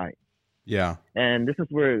cards right. Yeah. And this is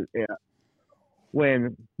where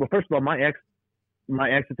first of all, my ex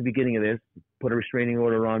at the beginning of this put a restraining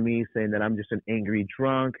order on me saying that I'm just an angry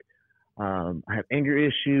drunk. I have anger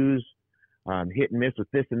issues, hit and miss with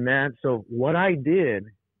this and that. So what I did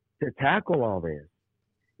to tackle all this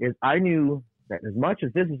is I knew that as much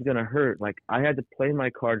as this is going to hurt, I had to play my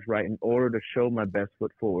cards right in order to show my best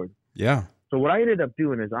foot forward. Yeah. So what I ended up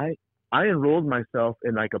doing is I enrolled myself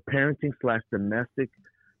in a parenting/domestic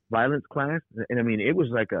violence class. And I mean, it was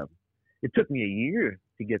it took me a year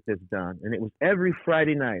to get this done. And it was every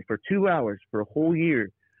Friday night for 2 hours for a whole year.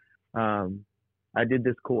 I did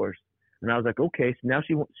this course. And I was like, okay. So now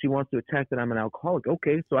she wants to attack that I'm an alcoholic.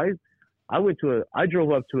 Okay. So I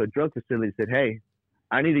drove up to a drug facility and said, hey,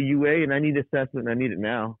 I need a UA and I need assessment and I need it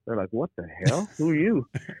now. They're like, what the hell? Who are you?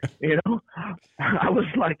 You know, I was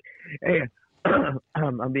like, hey,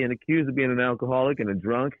 I'm being accused of being an alcoholic and a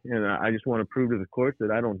drunk. And I just want to prove to the court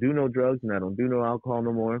that I don't do no drugs and I don't do no alcohol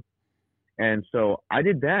no more. And so I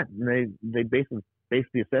did that. And they basically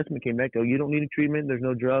the assessment came back, oh, you don't need a treatment. There's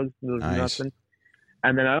no drugs. There's nothing.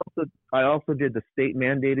 And then I also did the state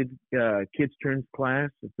mandated kids turns class.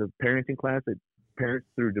 It's a parenting class that parents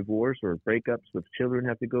through divorce or breakups with children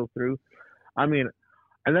have to go through. I mean,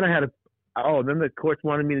 and then then the courts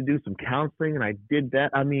wanted me to do some counseling, and I did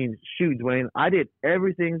that. I mean, shoot, Dwayne, I did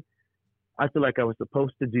everything I feel like I was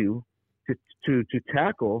supposed to do to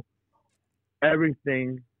tackle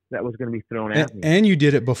everything that was going to be thrown at me. And you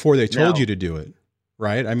did it before they told you to do it,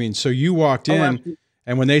 right? I mean, so you walked in. Absolutely.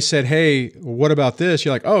 And when they said, hey, what about this?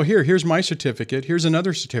 You're like, oh, here's my certificate. Here's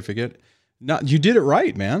another certificate. You did it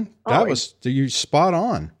right, man. You spot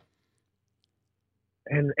on.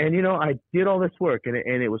 And you know, I did all this work and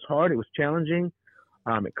it was hard. It was challenging.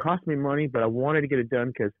 It cost me money, but I wanted to get it done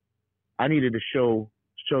because I needed to show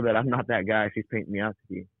that I'm not that guy she's painting me out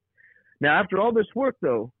to be. Now, after all this work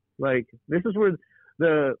though, like this is where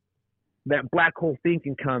that black hole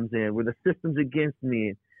thinking comes in, where the system's against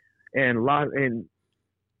me and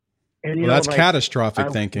that's like,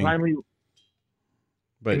 catastrophic thinking. Finally,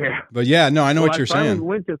 but yeah, no, I know what you're saying.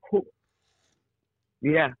 Went to court.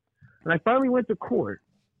 Yeah. And I finally went to court.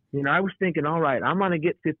 You know, I was thinking, all right, I'm going to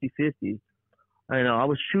get 50-50. I know I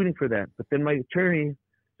was shooting for that. But then my attorney,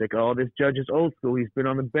 like, oh, this judge is old school. He's been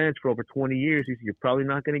on the bench for over 20 years. He said, you're probably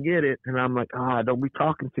not going to get it. And I'm like, don't be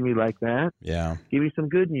talking to me like that. Yeah. Give me some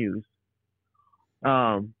good news.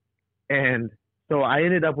 And so I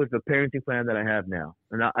ended up with the parenting plan that I have now.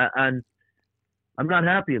 And I'm not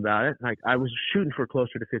happy about it. Like I was shooting for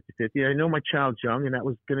closer to 50-50. I know my child's young and that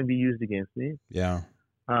was going to be used against me. Yeah.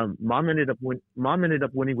 Mom ended up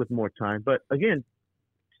winning with more time. But again,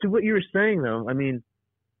 to what you were saying though, I mean,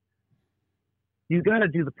 you got to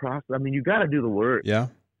do the process. I mean, you got to do the work. Yeah.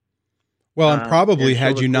 Well, and probably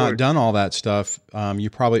had you not done all that stuff, you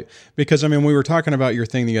probably, because I mean, we were talking about your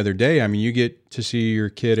thing the other day. I mean, you get to see your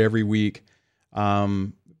kid every week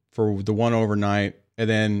for the one overnight. And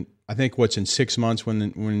then I think what's in 6 months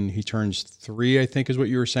when he turns 3, I think is what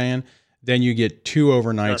you were saying. Then you get 2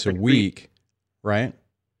 overnights a week, right?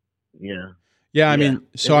 Yeah. Yeah. I mean,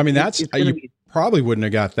 so I mean, that's, you probably wouldn't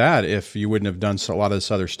have got that if you wouldn't have done a lot of this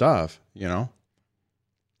other stuff, you know?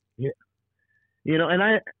 Yeah. You know, and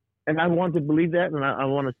I want to believe that. And I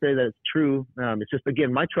want to say that it's true. It's just,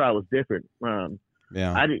 again, my trial was different.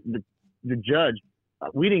 Yeah. The judge,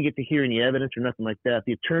 we didn't get to hear any evidence or nothing like that.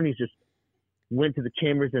 The attorneys just went to the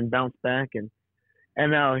chambers and bounced back. And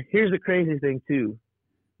now here's the crazy thing too.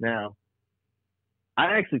 Now,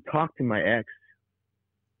 I actually talked to my ex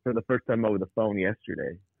for the first time over the phone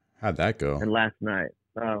yesterday. How'd that go? And last night.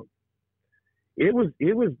 It was,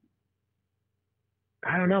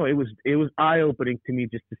 I don't know. It was eye-opening to me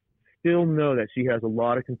just to still know that she has a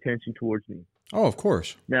lot of contention towards me. Oh, of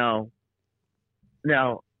course. Now,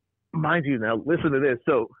 mind you, now listen to this.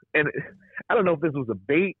 So, and I don't know if this was a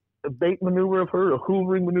bait maneuver of her, a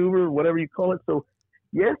hoovering maneuver, whatever you call it. So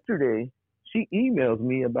yesterday she emailed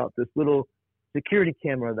me about this little security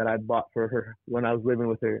camera that I bought for her when I was living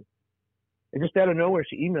with her. And just out of nowhere,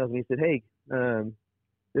 she emails me and said, hey,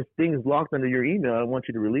 this thing is locked under your email. I want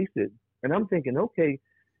you to release it. And I'm thinking, okay,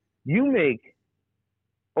 you make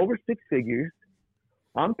over 6 figures.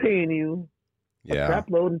 I'm paying you a crap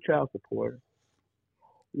load in child support.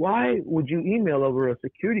 Why would you email over a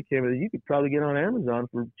security camera that you could probably get on Amazon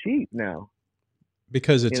for cheap now?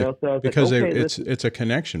 Because it's it's a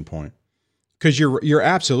connection point. Because you're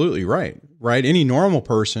absolutely right. Any normal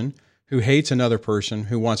person who hates another person,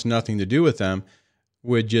 who wants nothing to do with them,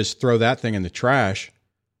 would just throw that thing in the trash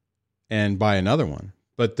and buy another one.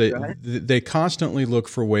 But they constantly look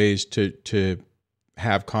for ways to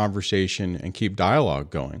have conversation and keep dialogue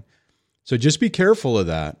going. So just be careful of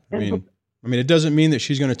that. I mean, it doesn't mean that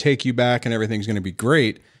she's going to take you back and everything's going to be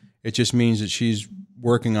great. It just means that she's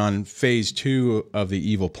working on phase 2 of the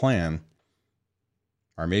evil plan,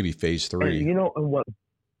 or maybe phase 3. And you know what?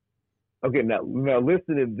 Okay, now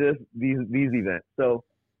listen to these events. So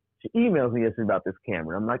she emails me yesterday about this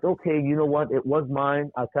camera. I'm like, okay, you know what? It was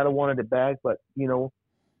mine. I kind of wanted it back, but you know,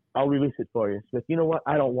 I'll release it for you. She says, you know what?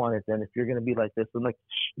 I don't want it then if you're going to be like this. I'm like,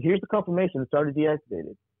 here's the confirmation. It's already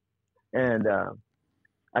deactivated. And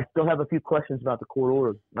I still have a few questions about the court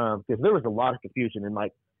order because there was a lot of confusion in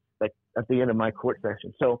like at the end of my court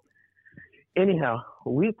session. So anyhow,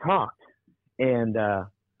 we talked, and I told her, I said, you know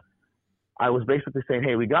what? I don't want it then if you're going to be like this. I'm like, here's the confirmation. It's already deactivated. And I still have a few questions about the court order because there was a lot of confusion in like at the end of my court session. So anyhow, we talked, and I told her, I said, I was basically saying,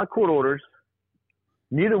 hey, we got court orders.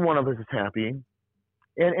 Neither one of us is happy.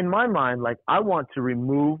 And in my mind, like, I want to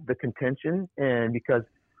remove the contention, and because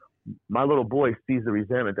my little boy sees the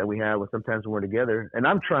resentment that we have when sometimes when we're together. And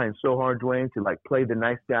I'm trying so hard, Dwayne, to like play the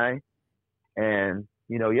nice guy. And,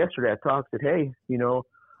 you know, yesterday I talked, said, hey, you know,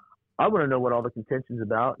 I want to know what all the contention's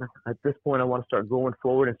about. At this point, I want to start going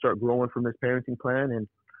forward and start growing from this parenting plan and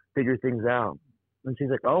figure things out. And she's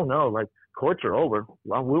like, oh no, like, courts are over.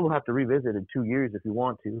 Well, we will have to revisit in 2 years if you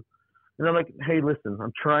want to. And I'm like, hey, listen,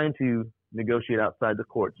 I'm trying to negotiate outside the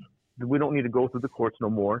courts. We don't need to go through the courts no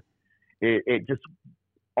more. It just,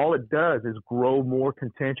 all it does is grow more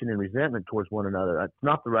contention and resentment towards one another. It's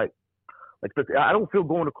not the right, like, I don't feel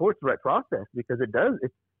going to court's the right process, because it does,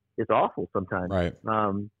 it's awful sometimes. Right.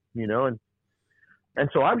 You know, and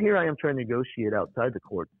so I am trying to negotiate outside the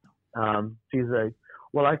courts. She's like,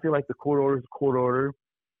 well, I feel like the court order is a court order,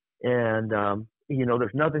 and you know,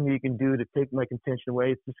 there's nothing you can do to take my contention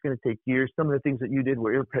away. It's just going to take years. Some of the things that you did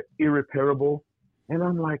were irreparable. And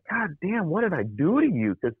I'm like, God damn, what did I do to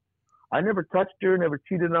you? Because I never touched her, never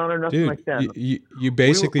cheated on her, nothing Dude, like that. You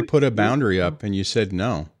basically put a boundary up and you said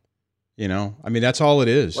no. You know, I mean, that's all it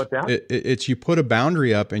is. What's that? It's you put a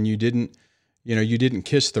boundary up and you didn't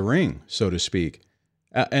kiss the ring, so to speak.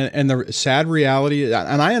 And the sad reality,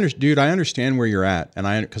 and I understand where you're at.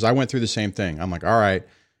 And because I went through the same thing. I'm like, all right,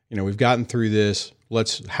 you know, we've gotten through this.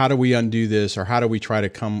 How do we undo this? Or how do we try to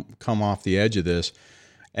come off the edge of this?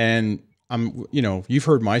 And you know, you've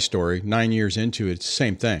heard my story. 9 years into it, it's the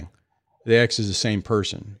same thing. The ex is the same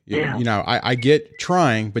person. Yeah. You know, I get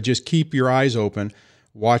trying, but just keep your eyes open,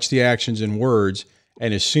 watch the actions and words.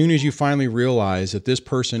 And as soon as you finally realize that this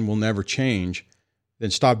person will never change,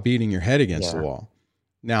 then stop beating your head against the wall.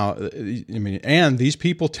 Now, I mean, and these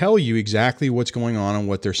people tell you exactly what's going on and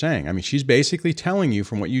what they're saying. I mean, she's basically telling you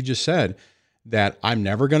from what you just said that I'm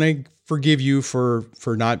never going to forgive you for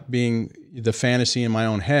not being the fantasy in my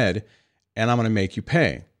own head, and I'm going to make you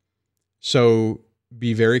pay. So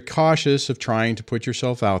be very cautious of trying to put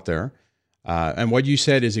yourself out there. And what you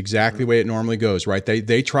said is exactly the way it normally goes, right?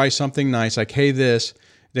 They try something nice, like, hey, this,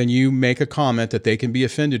 then you make a comment that they can be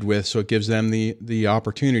offended with. So it gives them the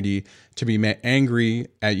opportunity to be angry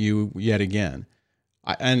at you yet again.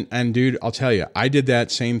 And dude, I'll tell you, I did that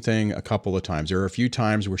same thing a couple of times. There were a few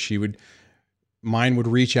times where mine would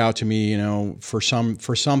reach out to me, you know, for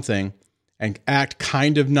something and act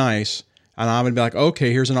kind of nice. And I would be like,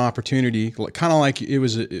 okay, here's an opportunity. Kind of like it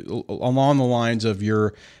was along the lines of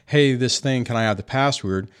hey, this thing, can I have the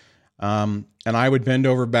password? And I would bend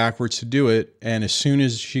over backwards to do it. And as soon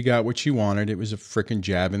as she got what she wanted, it was a freaking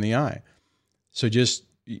jab in the eye. So just,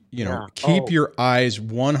 you know, keep your eyes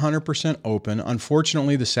 100% open.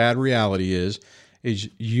 Unfortunately, the sad reality is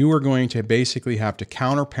you are going to basically have to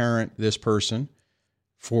counterparent this person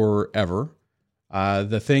forever.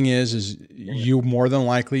 The thing is you more than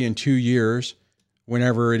likely in 2 years,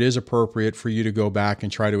 whenever it is appropriate for you to go back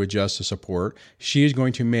and try to adjust the support, she is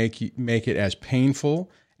going to make it as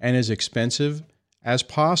painful and as expensive as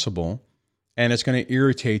possible. And it's going to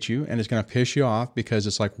irritate you and it's going to piss you off, because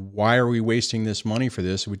it's like, why are we wasting this money for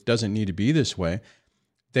this? It doesn't need to be this way.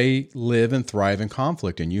 They live and thrive in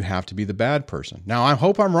conflict, and you have to be the bad person. Now, I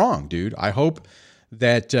hope I'm wrong, dude. I hope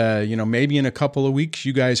that, you know, maybe in a couple of weeks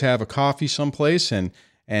you guys have a coffee someplace and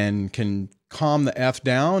can calm the F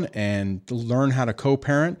down and learn how to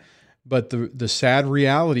co-parent. But the sad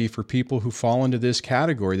reality for people who fall into this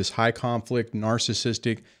category, this high conflict,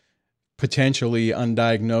 narcissistic, potentially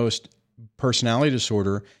undiagnosed personality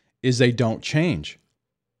disorder, is they don't change.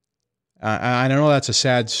 I know that's a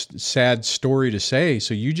sad story to say.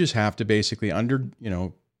 So you just have to basically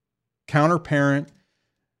counter-parent,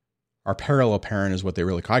 or parallel parent is what they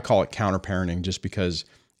really call. I call it counter-parenting just because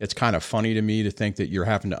it's kind of funny to me to think that you're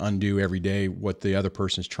having to undo every day what the other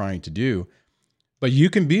person's trying to do. But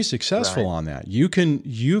you can be successful on that. You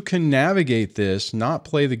can navigate this, not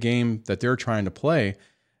play the game that they're trying to play,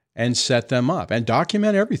 and set them up and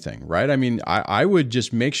document everything, right? I mean, I would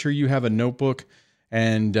just make sure you have a notebook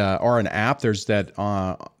and or an app. There's that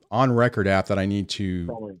on record app that I need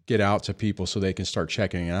to get out to people so they can start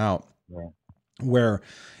checking it out, where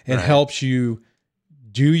it helps you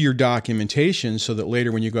do your documentation so that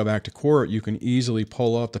later when you go back to court, you can easily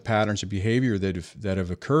pull up the patterns of behavior that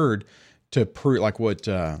have occurred to prove, like what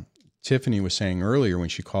Tiffany was saying earlier when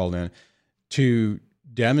she called in, to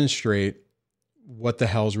demonstrate what the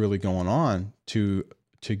hell's really going on to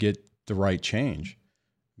get the right change.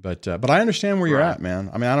 But I understand where you're at, man.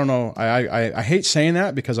 I mean, I don't know. I hate saying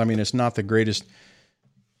that because I mean, it's not the greatest,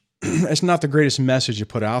 it's not the greatest message you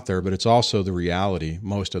put out there, but it's also the reality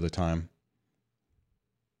most of the time.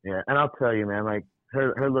 Yeah. And I'll tell you, man, like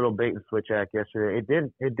her little bait and switch act yesterday,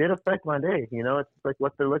 it did affect my day. You know, it's like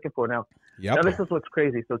what they're looking for now. Yep. Now this is what's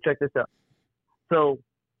crazy. So check this out. So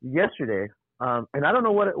yesterday, and I don't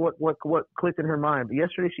know what clicked in her mind, but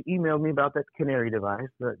yesterday she emailed me about that Canary device.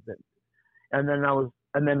 And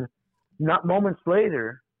then not moments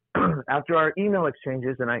later, after our email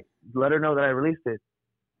exchanges, and I let her know that I released it,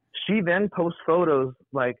 she then posts photos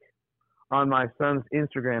like on my son's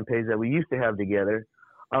Instagram page that we used to have together,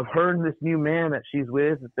 of her and this new man that she's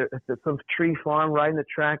with at some tree farm riding the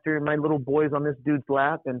tractor, and my little boy's on this dude's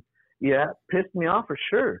lap, and yeah, pissed me off for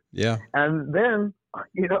sure. Yeah. And then,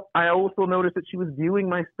 you know, I also noticed that she was viewing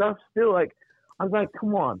my stuff still. Like, I was like,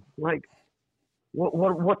 come on, like,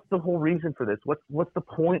 what's the whole reason for this? What's the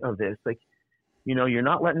point of this? Like, you know, you're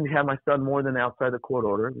not letting me have my son more than outside the court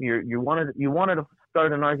order. You wanted to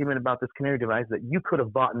start an argument about this Canary device that you could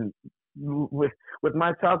have bought with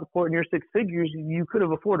my child support and your 6 figures, you could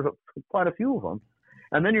have afforded quite a few of them.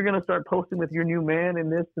 And then you're going to start posting with your new man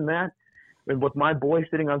and this and that, and with my boy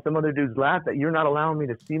sitting on some other dude's lap, that you're not allowing me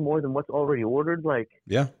to see more than what's already ordered. Like,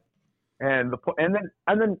 yeah. And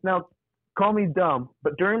then now, call me dumb,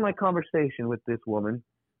 but during my conversation with this woman,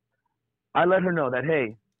 I let her know that,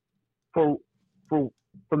 hey, from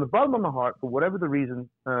the bottom of my heart, for whatever the reason,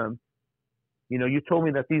 you know, you told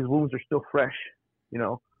me that these wounds are still fresh. You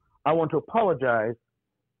know, I want to apologize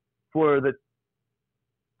for the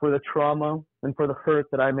trauma and for the hurt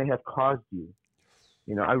that I may have caused you.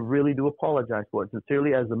 You know, I really do apologize for it.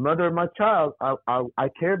 Sincerely, as the mother of my child, I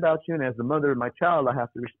care about you, and as the mother of my child, I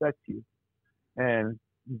have to respect you. And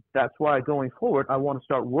that's why going forward, I want to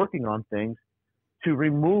start working on things to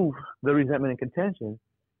remove the resentment and contention.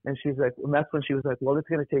 And she's like, and that's when she was like, well, it's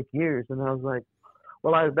going to take years. And I was like,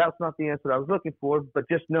 well, that's not the answer I was looking for, but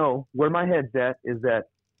just know where my head's at is that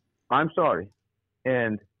I'm sorry.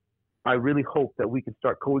 And I really hope that we can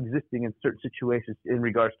start coexisting in certain situations in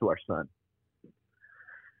regards to our son.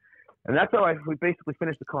 And that's how we basically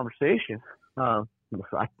finished the conversation. I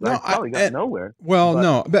probably got nowhere.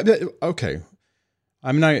 Well, but okay.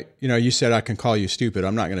 I'm not, you know, you said I can call you stupid.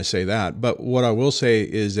 I'm not going to say that. But what I will say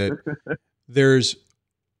is that there's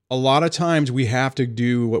a lot of times we have to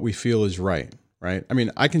do what we feel is right. Right. I mean,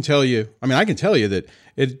 I can tell you that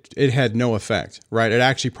it had no effect, right? It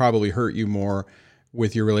actually probably hurt you more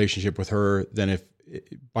with your relationship with her than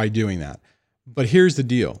by doing that. But here's the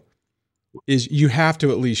deal is you have to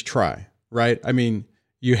at least try, right? I mean,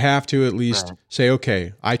 you have to at least say,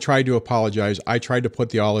 okay, I tried to apologize. I tried to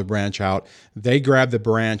put the olive branch out. They grabbed the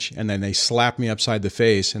branch and then they slapped me upside the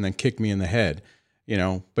face and then kicked me in the head, you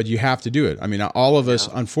know, but you have to do it. I mean, all of us,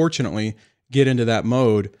 unfortunately, get into that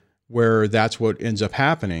mode where that's what ends up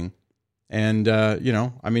happening. And, you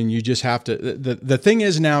know, I mean, you just have to, the thing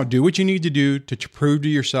is now do what you need to do to prove to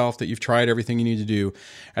yourself that you've tried everything you need to do,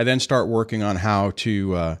 and then start working on how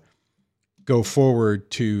to go forward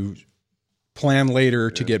to plan later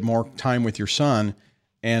to get more time with your son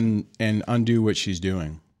and undo what she's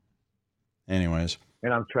doing. Anyways.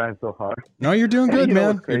 And I'm trying so hard. No, you're doing good,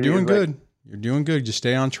 man. You're doing good. You're doing good. Just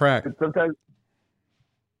stay on track.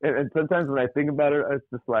 And sometimes when I think about it, it's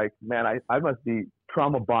just like, man, I must be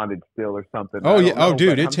trauma bonded still or something. Oh yeah. Oh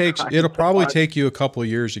dude, it'll probably take you a couple of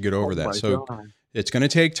years to get over that. So it's going to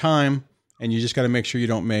take time, and you just got to make sure you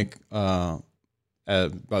don't make a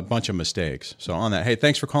bunch of mistakes. So on that, hey,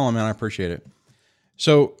 thanks for calling, man. I appreciate it.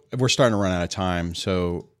 So we're starting to run out of time.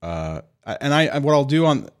 So, what I'll do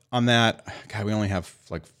on that, God, we only have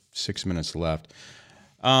like 6 minutes left.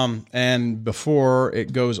 And before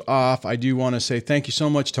it goes off, I do want to say thank you so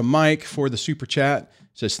much to Mike for the super chat.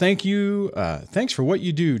 It says, thank you. Thanks for what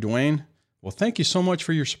you do, Dwayne. Well, thank you so much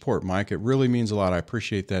for your support, Mike. It really means a lot. I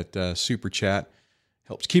appreciate that super chat.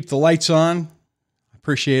 Helps keep the lights on. I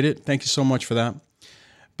appreciate it. Thank you so much for that.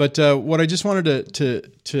 But what I just wanted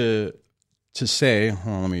to say,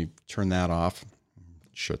 let me turn that off,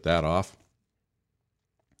 shut that off,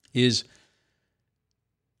 is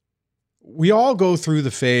we all go through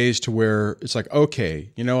the phase to where it's like,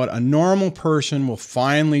 okay, you know what? A normal person will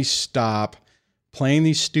finally stop playing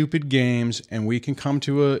these stupid games, and we can come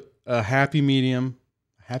to a happy medium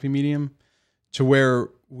to where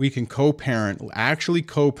we can actually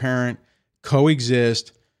co-parent,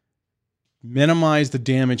 coexist, minimize the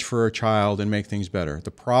damage for a child, and make things better.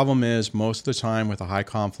 The problem is most of the time with a high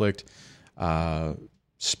conflict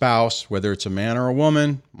spouse, whether it's a man or a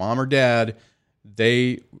woman, mom or dad,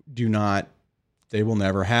 they will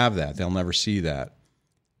never have that. They'll never see that.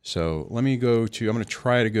 So I'm going to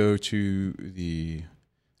try to go to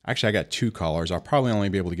actually I got 2 callers. I'll probably only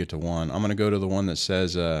be able to get to one. I'm going to go to the one that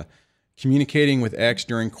says, communicating with ex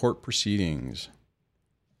during court proceedings.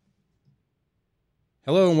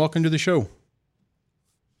 Hello and welcome to the show.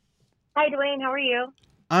 Hi, Dwayne. How are you?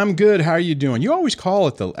 I'm good. How are you doing? You always call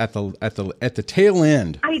at the tail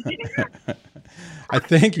end. I do. I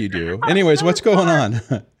think you do. Anyways, what's going on?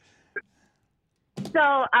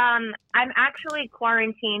 So, I'm actually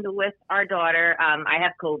quarantined with our daughter. I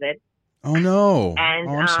have COVID. Oh no! And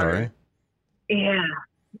I'm sorry. Yeah,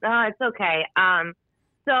 no, it's okay.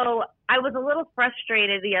 So I was a little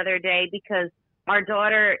frustrated the other day because our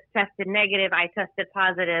daughter tested negative. I tested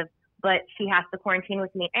positive, but she has to quarantine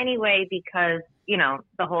with me anyway because, you know,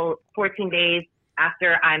 the whole 14 days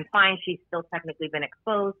after I'm fine, she's still technically been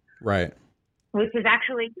exposed. Right. Which is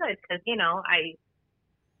actually good because, you know,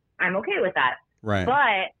 I'm okay with that. Right.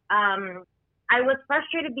 But I was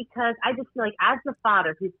frustrated because I just feel like as the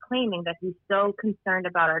father who's claiming that he's so concerned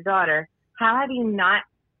about our daughter, how have you not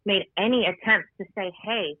made any attempts to say,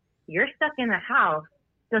 hey, you're stuck in the house.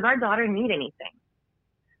 Does our daughter need anything?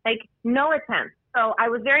 Like, no attempts. So I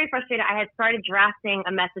was very frustrated. I had started drafting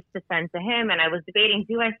a message to send to him, and I was debating,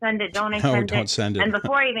 do I send it? Don't I send it? No, don't send it. And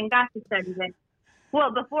before I even got to send it,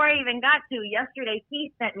 yesterday,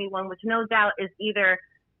 he sent me one, which no doubt is either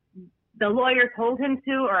the lawyer told him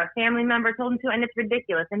to or a family member told him to, and it's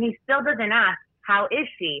ridiculous. And he still doesn't ask, how is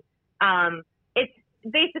she? It's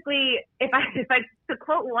basically, if I to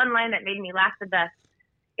quote one line that made me laugh the best,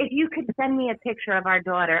 if you could send me a picture of our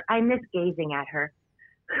daughter, I miss gazing at her.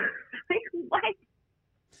 Like, what?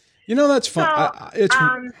 You know, that's fun.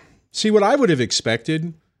 So, see what I would have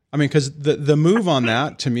expected. I mean, because the move on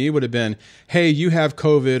that to me would have been, hey, you have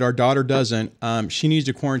COVID, our daughter doesn't. She needs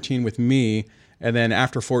to quarantine with me, and then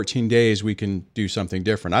after 14 days, we can do something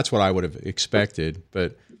different. That's what I would have expected.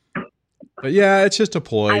 But yeah, it's just a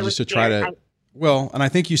ploy just to try to. Well, and I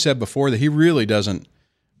think you said before that he really doesn't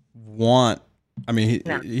want. I mean,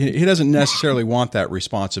 he doesn't necessarily want that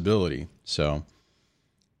responsibility. So.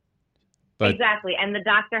 But, exactly. And the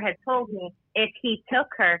doctor had told me if he took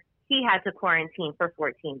her, he had to quarantine for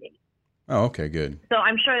 14 days. Oh, okay, good. So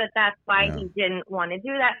I'm sure that that's why he didn't want to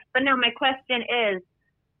do that. But no, my question is,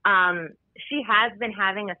 she has been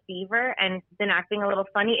having a fever and been acting a little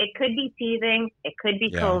funny. It could be teething. It could be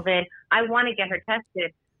COVID. I want to get her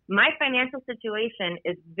tested. My financial situation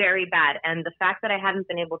is very bad. And the fact that I haven't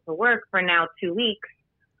been able to work for now 2 weeks,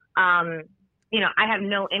 you know, I have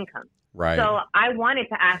no income. Right. So I wanted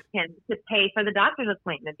to ask him to pay for the doctor's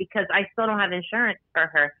appointment because I still don't have insurance for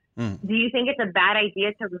her. Do you think it's a bad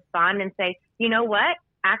idea to respond and say, you know what?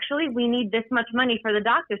 Actually, we need this much money for the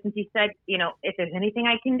doctor since you said, you know, if there's anything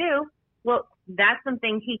I can do, well, that's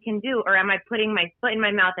something he can do. Or am I putting my foot in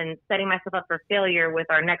my mouth and setting myself up for failure with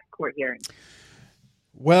our next court hearing?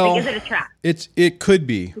 Well, like, is it a trap? It could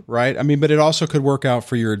be, right? I mean, but it also could work out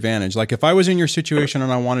for your advantage. Like if I was in your situation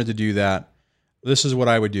and I wanted to do that, this is what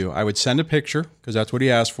I would do. I would send a picture because that's what he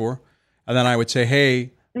asked for. And then I would say, hey,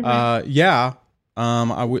 I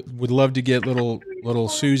would love to get little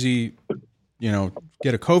Susie, you know,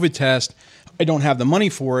 get a COVID test. I don't have the money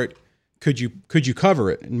for it. Could you cover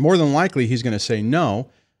it? And more than likely he's going to say no.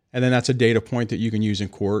 And then that's a data point that you can use in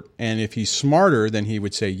court. And if he's smarter, then he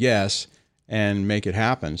would say yes and make it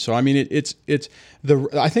happen. So, I mean,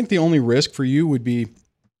 I think the only risk for you would be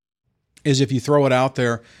is if you throw it out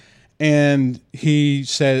there and he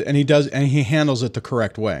said, and he handles it the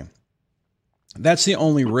correct way. That's the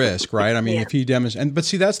only risk, right? I mean, if he demonstrates, but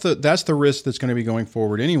see, that's the risk that's going to be going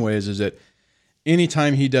forward anyways, is that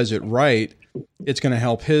anytime he does it right, it's going to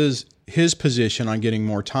help his position on getting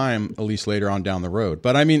more time, at least later on down the road.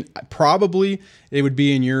 But I mean, probably it would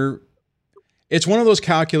be it's one of those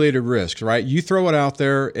calculated risks, right? You throw it out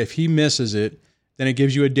there. If he misses it, then it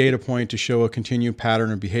gives you a data point to show a continued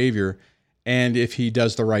pattern of behavior. And if he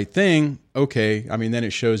does the right thing, okay, I mean, then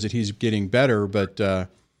it shows that he's getting better. But I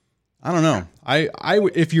don't know.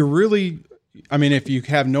 If you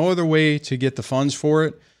have no other way to get the funds for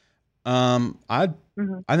it, I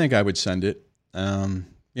think I would send it.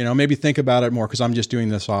 You know, maybe think about it more because I'm just doing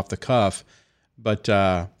this off the cuff. But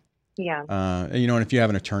you know, and if you have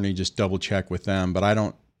an attorney, just double check with them. But I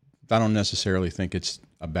don't necessarily think it's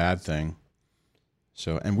a bad thing.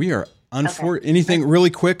 So, and we are anything really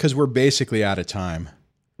quick because we're basically out of time.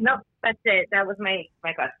 Nope, that's it. That was my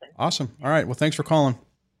question. Awesome. All right. Well, thanks for calling.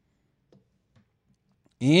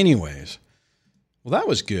 Anyways, well, that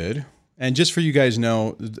was good. And just for you guys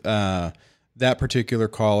know, that particular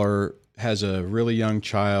caller has a really young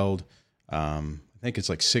child. I think it's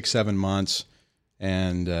like 6-7 months,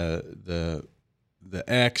 and the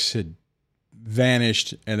ex had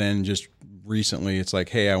vanished, and then just recently it's like,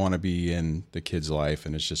 hey, I want to be in the kid's life.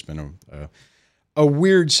 And it's just been a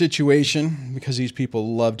weird situation because these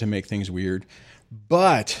people love to make things weird.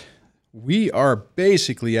 But we are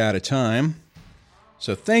basically out of time.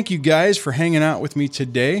 So thank you guys for hanging out with me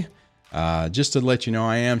today. Just to let you know,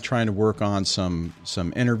 I am trying to work on some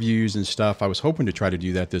interviews and stuff. I was hoping to try to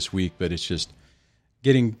do that this week, but it's just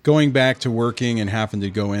going back to working and having to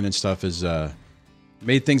go in and stuff has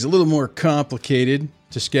made things a little more complicated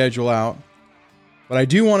to schedule out. But I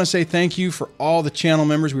do want to say thank you for all the channel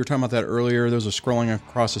members. We were talking about that earlier. Those are scrolling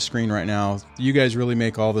across the screen right now. You guys really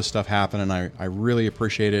make all this stuff happen, and I really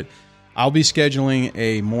appreciate it. I'll be scheduling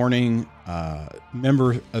a morning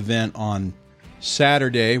member event on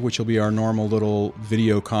Saturday, which will be our normal little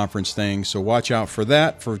video conference thing. So watch out for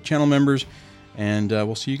that for channel members, and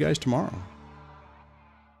we'll see you guys tomorrow.